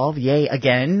be involved. Yay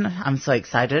again! I'm so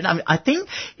excited. I think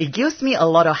it gives me a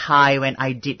lot of high when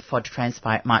I did for Trans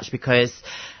Pride March because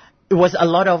it was a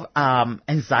lot of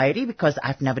anxiety because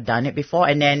I've never done it before.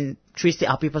 And then Tracy,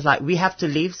 our people's like, we have to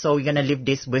leave, so we're going to leave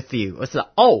this with you. It's like,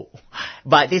 oh.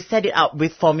 But they set it up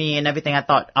for me and everything. I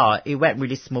thought, it went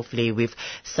really smoothly with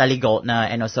Sally Goldner,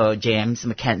 and also James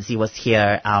Mackenzie was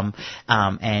here and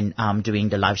doing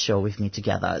the live show with me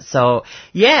together. So,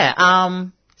 yeah,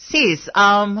 sis,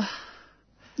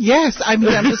 yes, I'm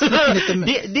just looking at them.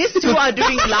 These two are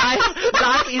doing live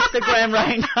Instagram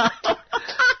right now.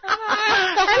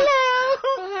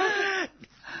 Hello.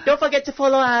 Don't forget to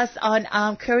follow us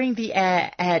on Currying the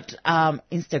Air at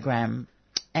Instagram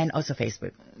and also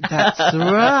Facebook. That's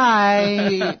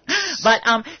right. But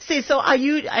so are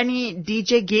you any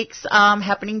DJ gigs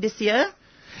happening this year?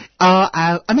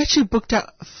 I'm actually booked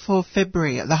out for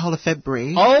February, the whole of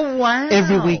February. Oh, wow.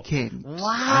 Every weekend.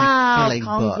 Wow,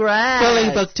 congrats.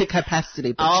 Fully booked to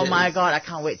capacity. Bitches. Oh, my God, I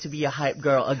can't wait to be a hype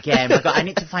girl again. My God, I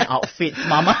need to find outfits,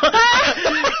 Mama.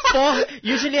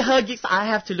 Usually her gigs, I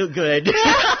have to look good.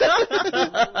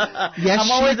 Yes,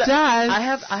 she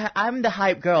does. I'm the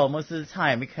hype girl most of the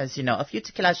time because, a few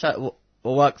tequila shots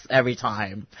works every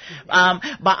time.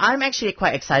 But I'm actually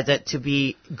quite excited to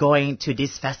be going to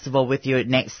this festival with you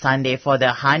next Sunday for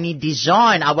the Honey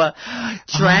Dijon, our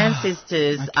trans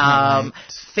sisters,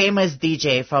 famous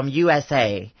DJ from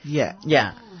USA. Yeah.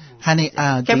 Yeah. Honey,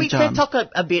 Can we talk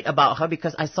a bit about her?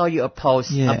 Because I saw you a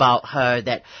post about her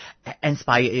that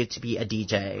inspired you to be a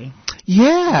DJ.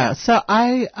 Yeah. So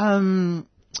I,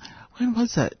 when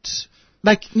was it?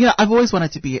 Like, I've always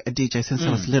wanted to be a DJ since I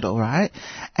was little, right?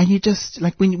 And you just,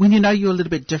 like, when you know you're a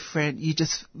little bit different, you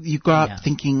grow up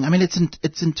thinking, I mean,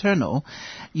 it's internal.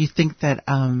 You think that,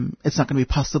 it's not going to be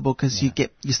possible because you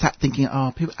start thinking,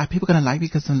 are people going to like me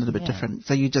because I'm a little bit different?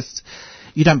 So you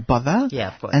don't bother.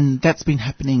 Yeah, of course. And that's been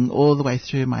happening all the way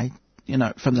through my,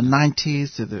 from the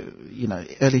 90s to the,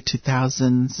 early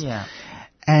 2000s. Yeah.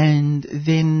 And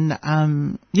then,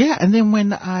 and then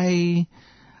when I,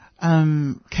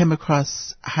 came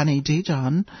across Honey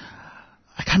Dijon,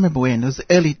 I can't remember when, it was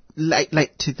late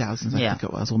 2000s, I think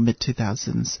it was, or mid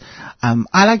 2000s.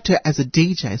 I liked her as a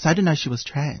DJ, so I didn't know she was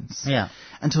trans. Yeah.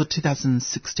 Until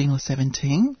 2016 or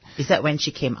 17. Is that when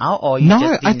she came out, or you No,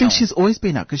 just didn't I think know? she's always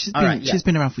been out, because she's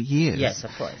been around for years. Yes, of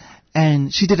course.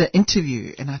 And she did an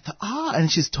interview, and I thought,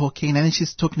 and she's talking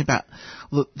about,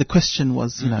 the question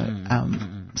was,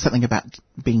 something about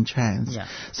being trans. Yeah.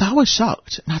 So I was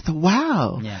shocked, and I thought,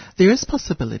 wow, there is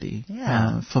possibility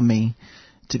for me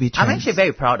to be trans. I'm actually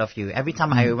very proud of you. Every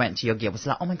time I went to your gig, I was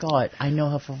like, oh my God, I know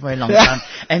her for a very long time,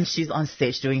 and she's on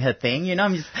stage doing her thing.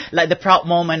 I'm just like the proud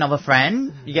moment of a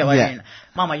friend. You get what I mean?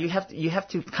 Mama, you have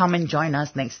to come and join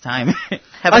us next time.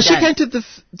 She came to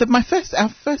my first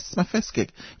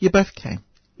gig. You both came.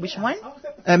 Which one?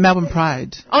 Melbourne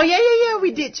Pride. Oh, yeah,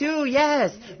 we did too,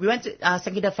 yes. We went to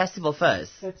Sakida Festival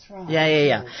first. That's right.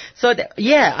 Yeah. So,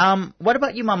 what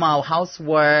about you, Mama?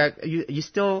 Housework? You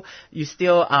still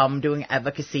doing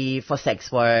advocacy for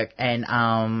sex work and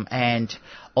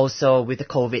also with the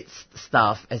COVID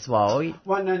stuff as well?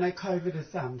 Well, no, COVID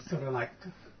is sort of like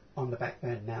on the back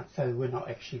burner now, so we're not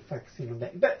actually focusing on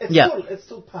that. But it's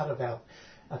still part of our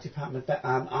department, but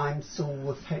I'm still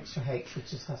with H2H,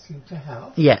 which is Hustling to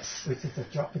Help. Yes. Which is a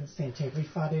drop-in centre every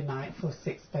Friday night for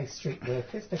sex-based street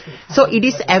workers. So it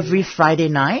is every Friday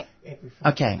night? Every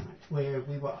Friday night. Where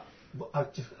I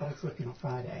was working on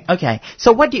Friday. Okay.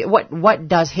 So what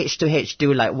does H2H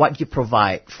do? Like, what do you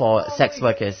provide for sex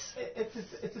workers?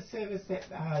 It's a service that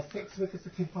sex workers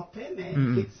can pop in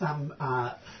and get some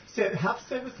health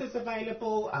services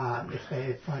available if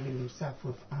they're finding themselves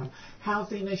with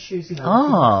housing issues. You know, we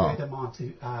can refer them on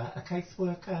to a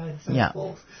caseworker and so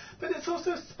forth. But it's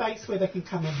also a space where they can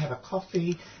come and have a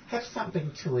coffee, have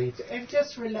something to eat, and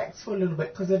just relax for a little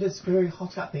bit because it is very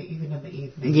hot out there even in the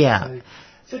evening. Yeah.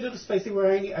 So little space,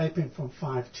 we're only open from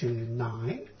 5 to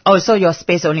 9. Oh, so your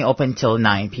space only open till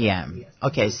 9 p.m. Yes.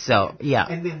 Okay, so, yeah.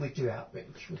 And then we do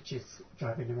outreach, which is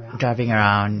driving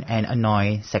around and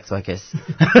annoy sex workers.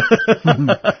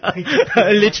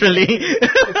 Literally.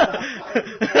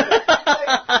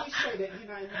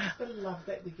 Love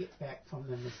that we get back from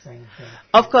them the same thing.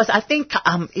 Of course, I think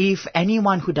if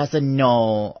anyone who doesn't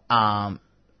know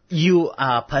you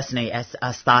personally as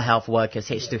a Star Health workers,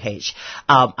 H2H,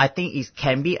 I think it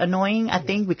can be annoying, I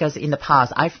think, because in the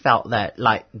past I felt that,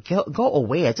 like, go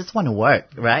away, I just want to work,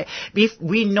 right? If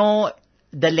we know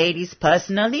the ladies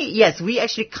personally, yes, we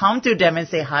actually come to them and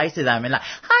say hi to them and like,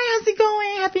 hi, how's it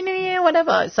going? Happy New Year,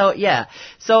 whatever. So, yeah.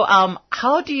 So,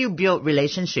 how do you build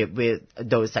relationship with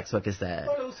those sex workers there?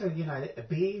 Well, also, you know,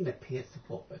 being a peer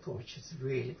support worker, which is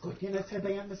really good, you know, so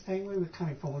they understand where we're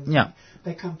coming from. When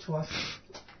they come to us,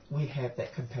 we have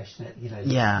that compassionate, you know.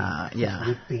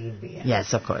 We've been there.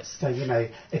 Yes, of course. So, you know,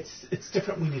 it's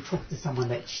different when you talk to someone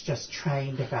that's just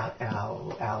trained about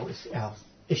our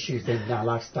issues in our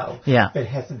lifestyle, but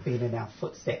hasn't been in our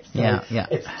footsteps. So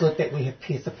it's good that we have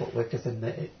peer support workers in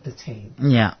the team.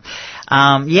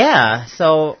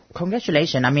 So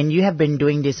congratulations. I mean, you have been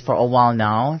doing this for a while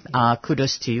now.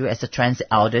 Kudos to you as a trans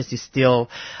elders. You're still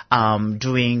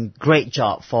doing great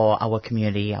job for our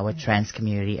community, our trans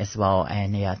community as well.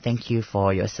 And thank you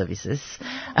for your services.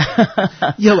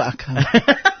 You're welcome.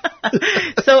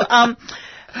 So,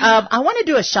 I want to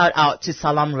do a shout out to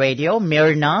Salam Radio,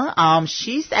 Myrna.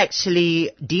 She's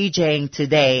actually DJing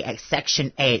today at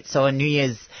Section 8, so a New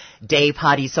Year's Day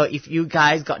party. So if you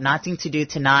guys got nothing to do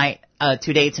tonight,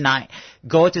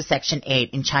 go to Section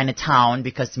 8 in Chinatown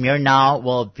because Myrna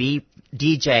will be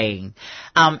DJing.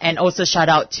 And also shout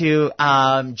out to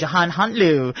Jahan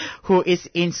Huntlu, who is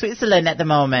in Switzerland at the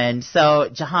moment. So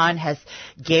Jahan has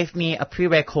gave me a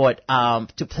pre-record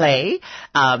to play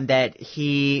that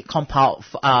he compiled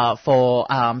for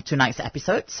tonight's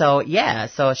episode. So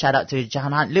so shout out to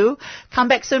Jahan Huntlu. Come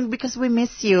back soon because we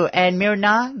miss you. And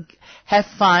Myrna, have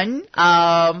fun.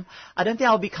 I don't think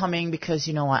I'll be coming because,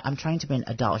 you know what, I'm trying to be an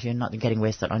adult here, not getting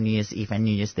wasted on New Year's Eve and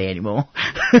New Year's Day anymore.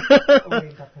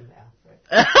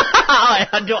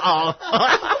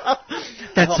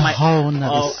 That's a whole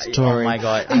nother story. Oh my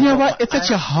God. And you know what? It's such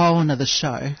a whole nother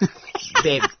show.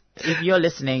 Babe, if you're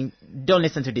listening, don't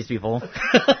listen to these people.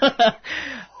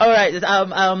 All right.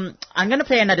 I'm going to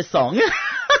play another song.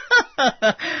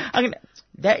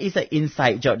 There is an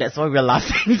inside joke. That's why we're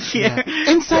laughing here.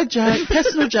 Yeah. Inside joke.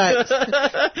 Personal jokes.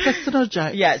 Personal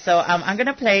joke. Yeah, so I'm going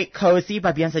to play Cozy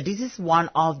by Beyonce. This is one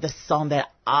of the songs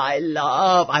that I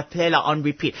love. I play it on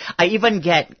repeat. I even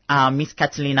get Miss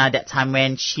Catalina that time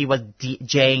when she was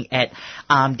DJing at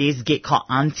this gig called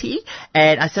Auntie.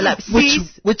 And I said, like,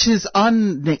 which is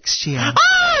on next year.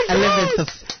 Oh, 11th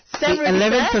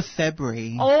of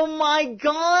February. Oh my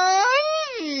God.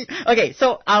 Okay,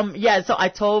 so so I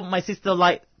told my sister,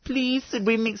 like, please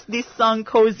remix this song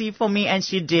Cozy for me, and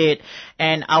she did.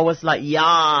 And I was like,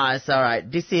 yes, all right.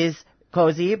 This is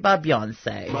Cozy by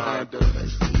Beyonce.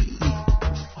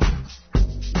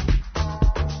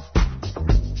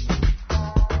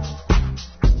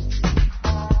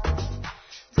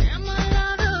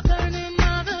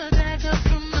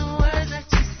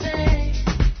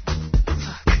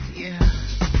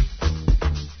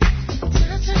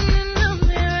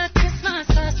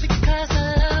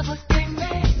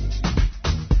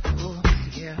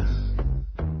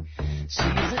 She's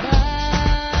a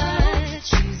god,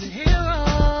 she's a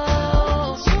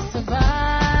hero, she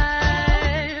survived.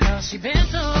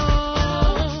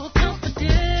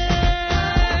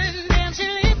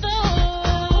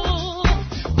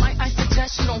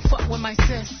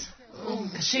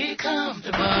 she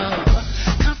comfortable.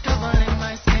 Comfortable in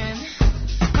my skin.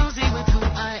 Cozy with who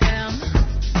I am.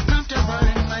 Comfortable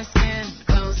in my skin.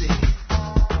 Cozy.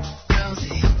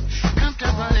 Cozy.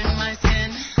 Comfortable in my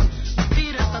skin.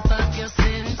 Feet up above your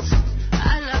sins.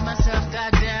 I love myself,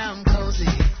 goddamn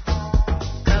cozy.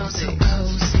 Cozy.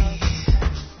 Cozy.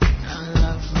 I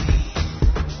love me.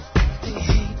 They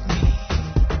hate me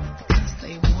because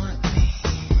they want me.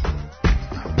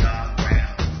 I'm dark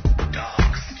brown,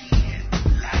 dark skin,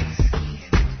 light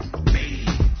skin,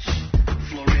 beige,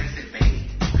 fluorescent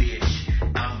beige, bitch.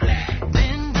 I'm black.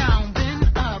 Been down, been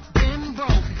up, been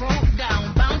broke, broke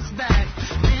down, bounce back.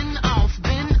 Been off,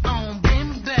 been on,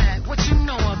 been back. What you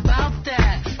know about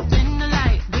that? Been the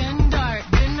light, been dark,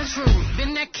 been the truth,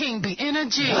 been that king, be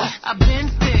energy. I've been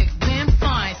thick, been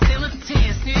fine, still a 10,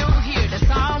 still here, that's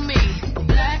all me.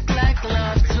 Black like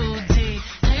love 2D,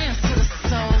 dance to the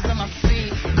soles of my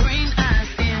feet. Green eyes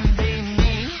envy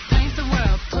me, paint the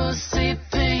world pussy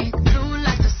pink. Blue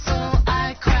like the soul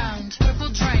I crowned, purple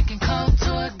drink and cold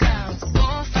toy gowns.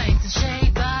 Gold fangs and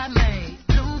shade I made,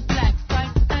 blue, black,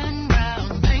 white and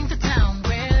brown. Paint the town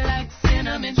red like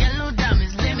cinnamon, yellow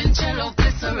diamonds, limoncello,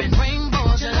 glycerin,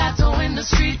 rainbow, gelato in the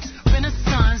streets.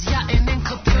 Renaissance, yachting and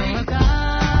Capri.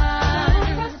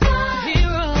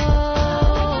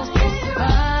 Heroes,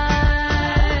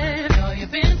 survive. Know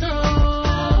you've been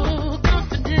so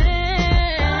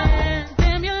confident.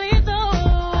 Damn, you're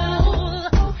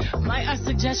lethal. Might I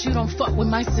suggest you don't fuck with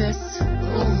my sis?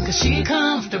 Cause she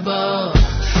comfortable.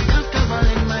 Comfortable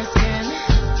in my skin.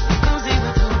 Cozy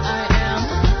with who I am.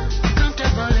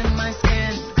 Comfortable in my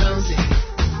skin. Cozy.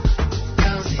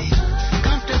 Cozy.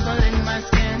 Comfortable in my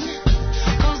skin.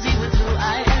 Cozy with who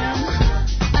I am.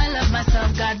 I love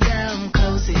myself, goddamn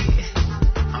cozy.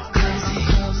 Cozy,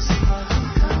 cozy,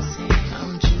 cozy.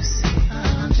 I'm juicy,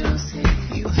 I'm juicy.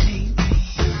 You hate me,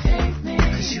 you hate me.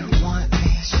 Cause you want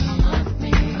me, you want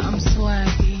me. I'm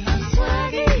swaggy, I'm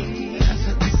swaggy.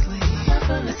 Effortlessly,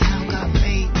 that's how God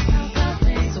made me.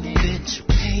 So bitch,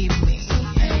 pay me,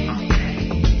 pay me.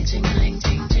 Jingling,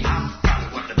 jing, jing. I'm probably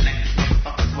one of the blackest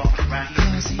motherfuckers walking around here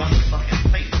in this motherfucking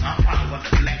place. I'm probably one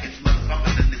of the blackest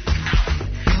motherfuckers in this house.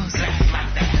 Black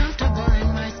like that. Comfortable in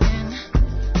my skin,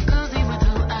 cozy with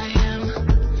who I am.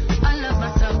 I love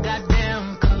myself,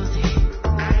 goddamn cozy,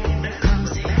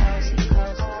 cozy.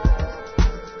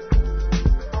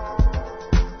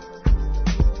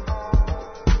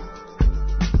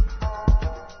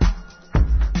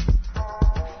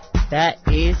 That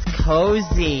is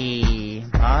Cozy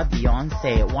by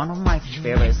Beyonce. One of my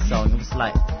favorite songs. It was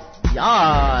like,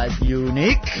 yeah,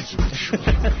 unique.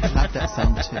 Love that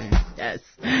song too. Yes.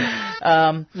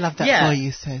 Love that yeah. for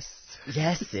you, sis.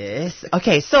 Yes, sis.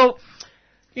 Okay, so,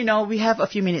 we have a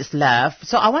few minutes left.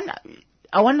 So I want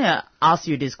to ask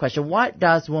you this question. What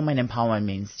does woman empowerment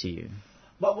means to you?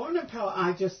 But Woman Power,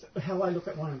 how I look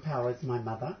at Woman Power is my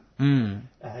mother.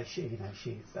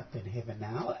 She's up in heaven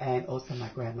now, and also my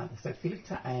grandmother. So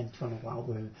Filita and Tonawal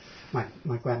were my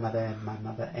grandmother and my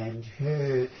mother, and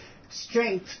her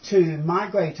strength to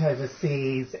migrate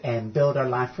overseas and build a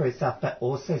life for herself, but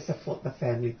also support the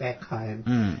family back home.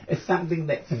 It's something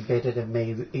that's embedded in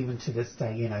me even to this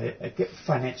day.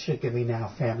 Financially giving our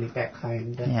family back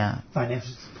home the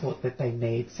financial support that they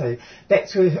need. So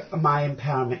that's where my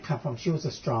empowerment come from. She was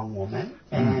a strong woman,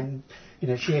 and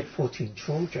she had 14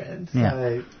 children.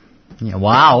 So yeah,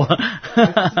 wow.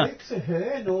 I spoke to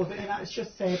her and all that. It's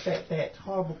just sad that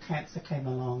horrible cancer came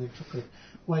along and took it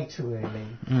way too early.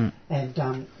 And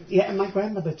and my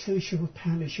grandmother too.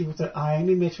 I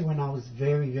only met her when I was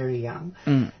very, very young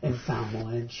in Samoa,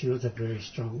 and she was a very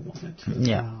strong woman too. As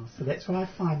well. So that's where I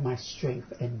find my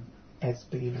strength as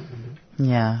being a woman.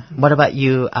 Yeah. What about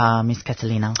you, Miss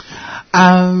Catalina?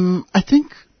 I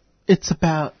think it's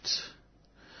about.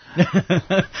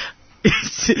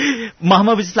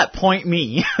 Mama was just like, point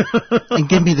me. And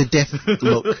give me the death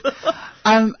look.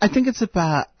 I think it's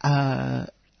about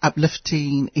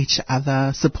uplifting each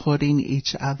other, supporting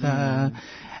each other,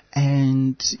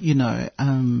 and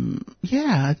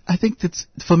I think that's,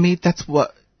 for me, that's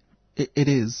what it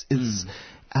is. It's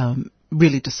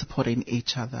really just supporting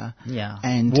each other. Yeah.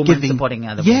 And women supporting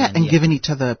other women. and giving each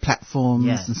other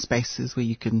platforms and spaces where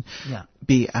you can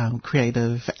be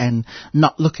creative and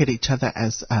not look at each other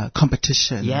as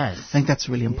competition. Yes. I think that's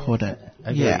really important.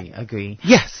 Agree.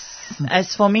 Yes.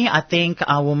 As for me, I think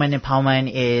women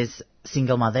empowerment is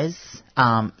single mothers,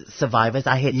 survivors.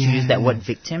 I hate to use that word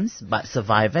victims, but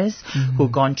survivors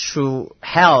who've gone through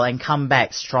hell and come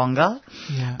back stronger.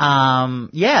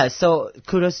 So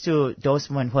kudos to those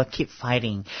women who keep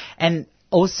fighting. And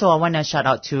also, I want to shout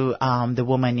out to the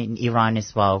women in Iran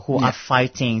as well who are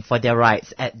fighting for their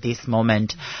rights at this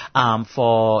moment,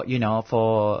 for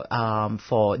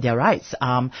their rights.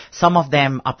 Some of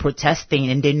them are protesting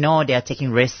and they know they are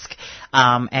taking risk,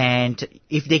 and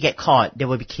if they get caught, they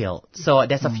will be killed. So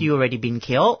there's a few already been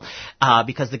killed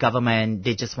because the government,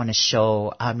 they just want to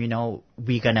show,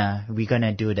 we're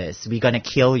gonna do this. We're gonna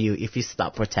kill you if you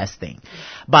stop protesting.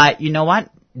 But you know what?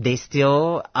 They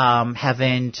still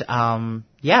haven't,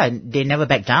 they never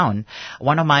back down.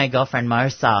 One of my girlfriend,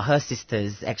 Marissa, her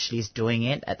sisters actually is doing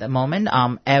it at the moment,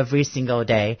 every single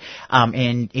day,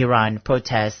 in Iran,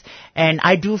 protests. And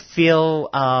I do feel,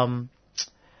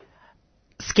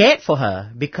 scared for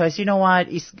her because you know what,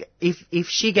 if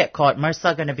she get caught,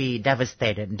 Marissa gonna be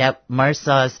devastated.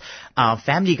 Marissa's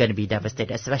family gonna be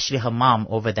devastated, especially her mom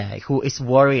over there who is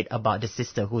worried about the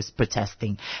sister who's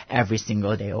protesting every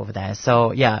single day over there.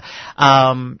 So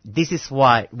this is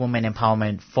what women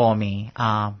empowerment for me.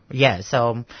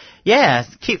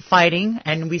 Keep fighting,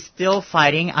 and we're still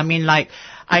fighting. I mean, like,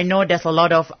 I know there's a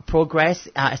lot of progress,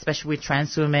 especially with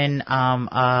trans women,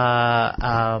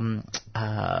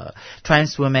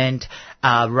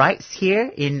 rights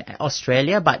here in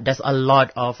Australia, but there's a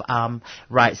lot of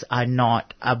rights are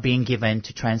not being given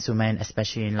to trans women,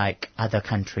 especially in like other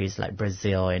countries like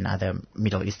Brazil and other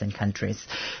Middle Eastern countries.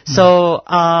 So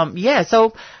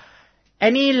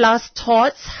any last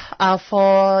thoughts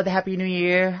for the Happy New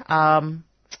Year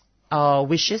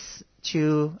wishes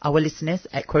to our listeners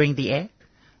at Queering the Air?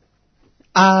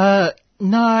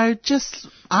 No, just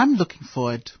I'm looking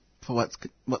forward for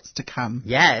what's to come.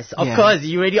 Yes, of course.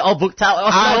 You already all booked out.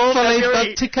 I'm fully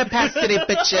booked to capacity,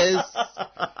 bitches.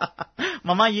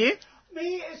 Mama, you?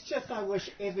 Me, it's just I wish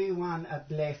everyone a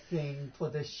blessing for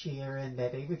this year and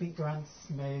that everything runs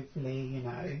smoothly,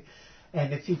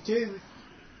 And if you do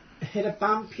hit a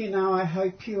bump, I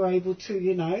hope you're able to,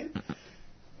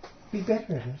 be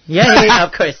better at it. Yeah,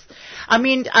 of course. I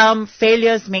mean,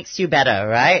 failures makes you better,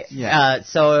 right? Yeah.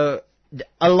 So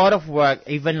a lot of work,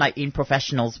 even like in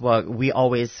professionals' work, we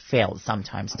always fail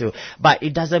sometimes too. But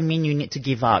it doesn't mean you need to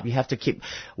give up. You have to keep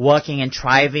working and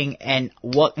striving and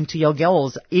work into your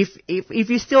goals. If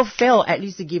you still fail, at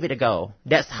least you give it a go.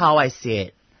 That's how I see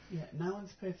it. Yeah, no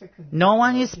one's perfect. No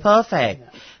one is perfect.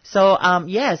 So,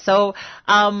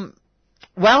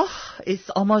 well, it's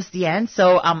almost the end,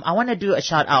 so I want to do a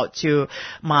shout out to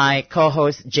my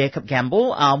co-host Jacob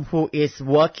Gamble, who is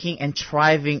working and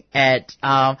thriving at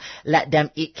Let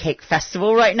Them Eat Cake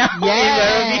Festival right now.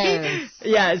 Yes.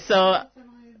 Yeah, so.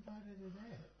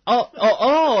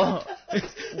 Oh.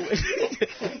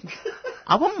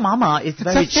 Our mama is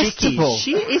very cheeky. Festival.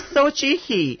 She is so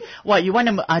cheeky. What, you want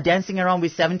them dancing around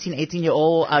with 17,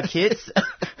 18-year-old kids?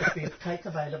 There's cake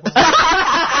available.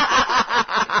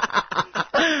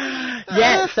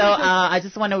 Yeah, so I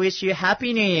just want to wish you a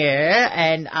Happy New Year,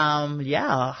 and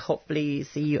hopefully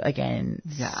see you again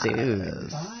soon.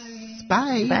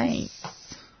 Bye. Bye.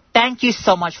 Thank you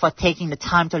so much for taking the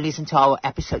time to listen to our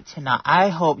episode tonight. I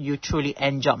hope you truly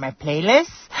enjoyed my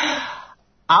playlist.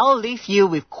 I'll leave you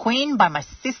with Queen by my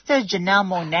sister Janelle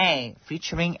Monáe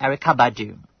featuring Erykah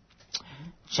Badu.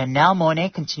 Janelle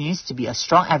Monáe continues to be a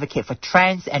strong advocate for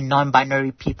trans and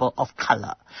non-binary people of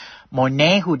color.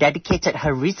 Monáe, who dedicated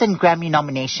her recent Grammy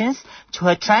nominations to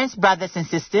her trans brothers and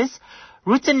sisters,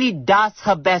 routinely does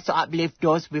her best to uplift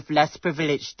those with less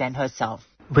privilege than herself.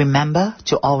 Remember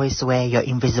to always wear your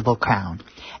invisible crown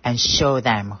and show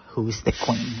them who's the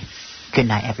queen. Good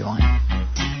night, everyone.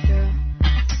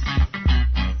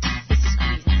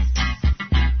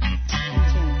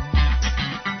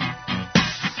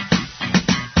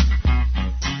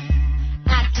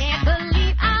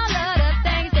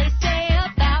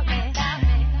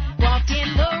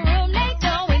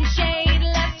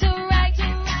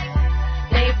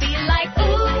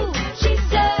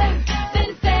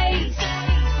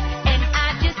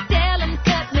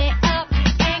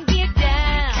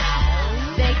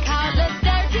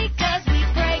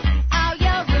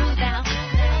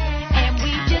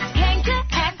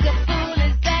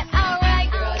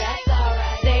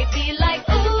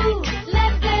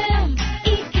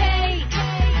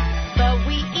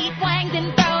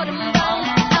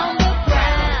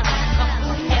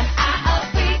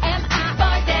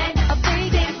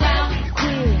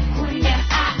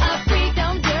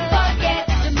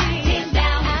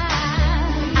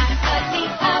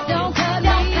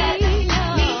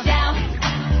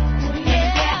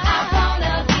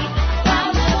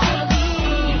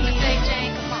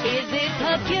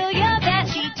 Peculiar.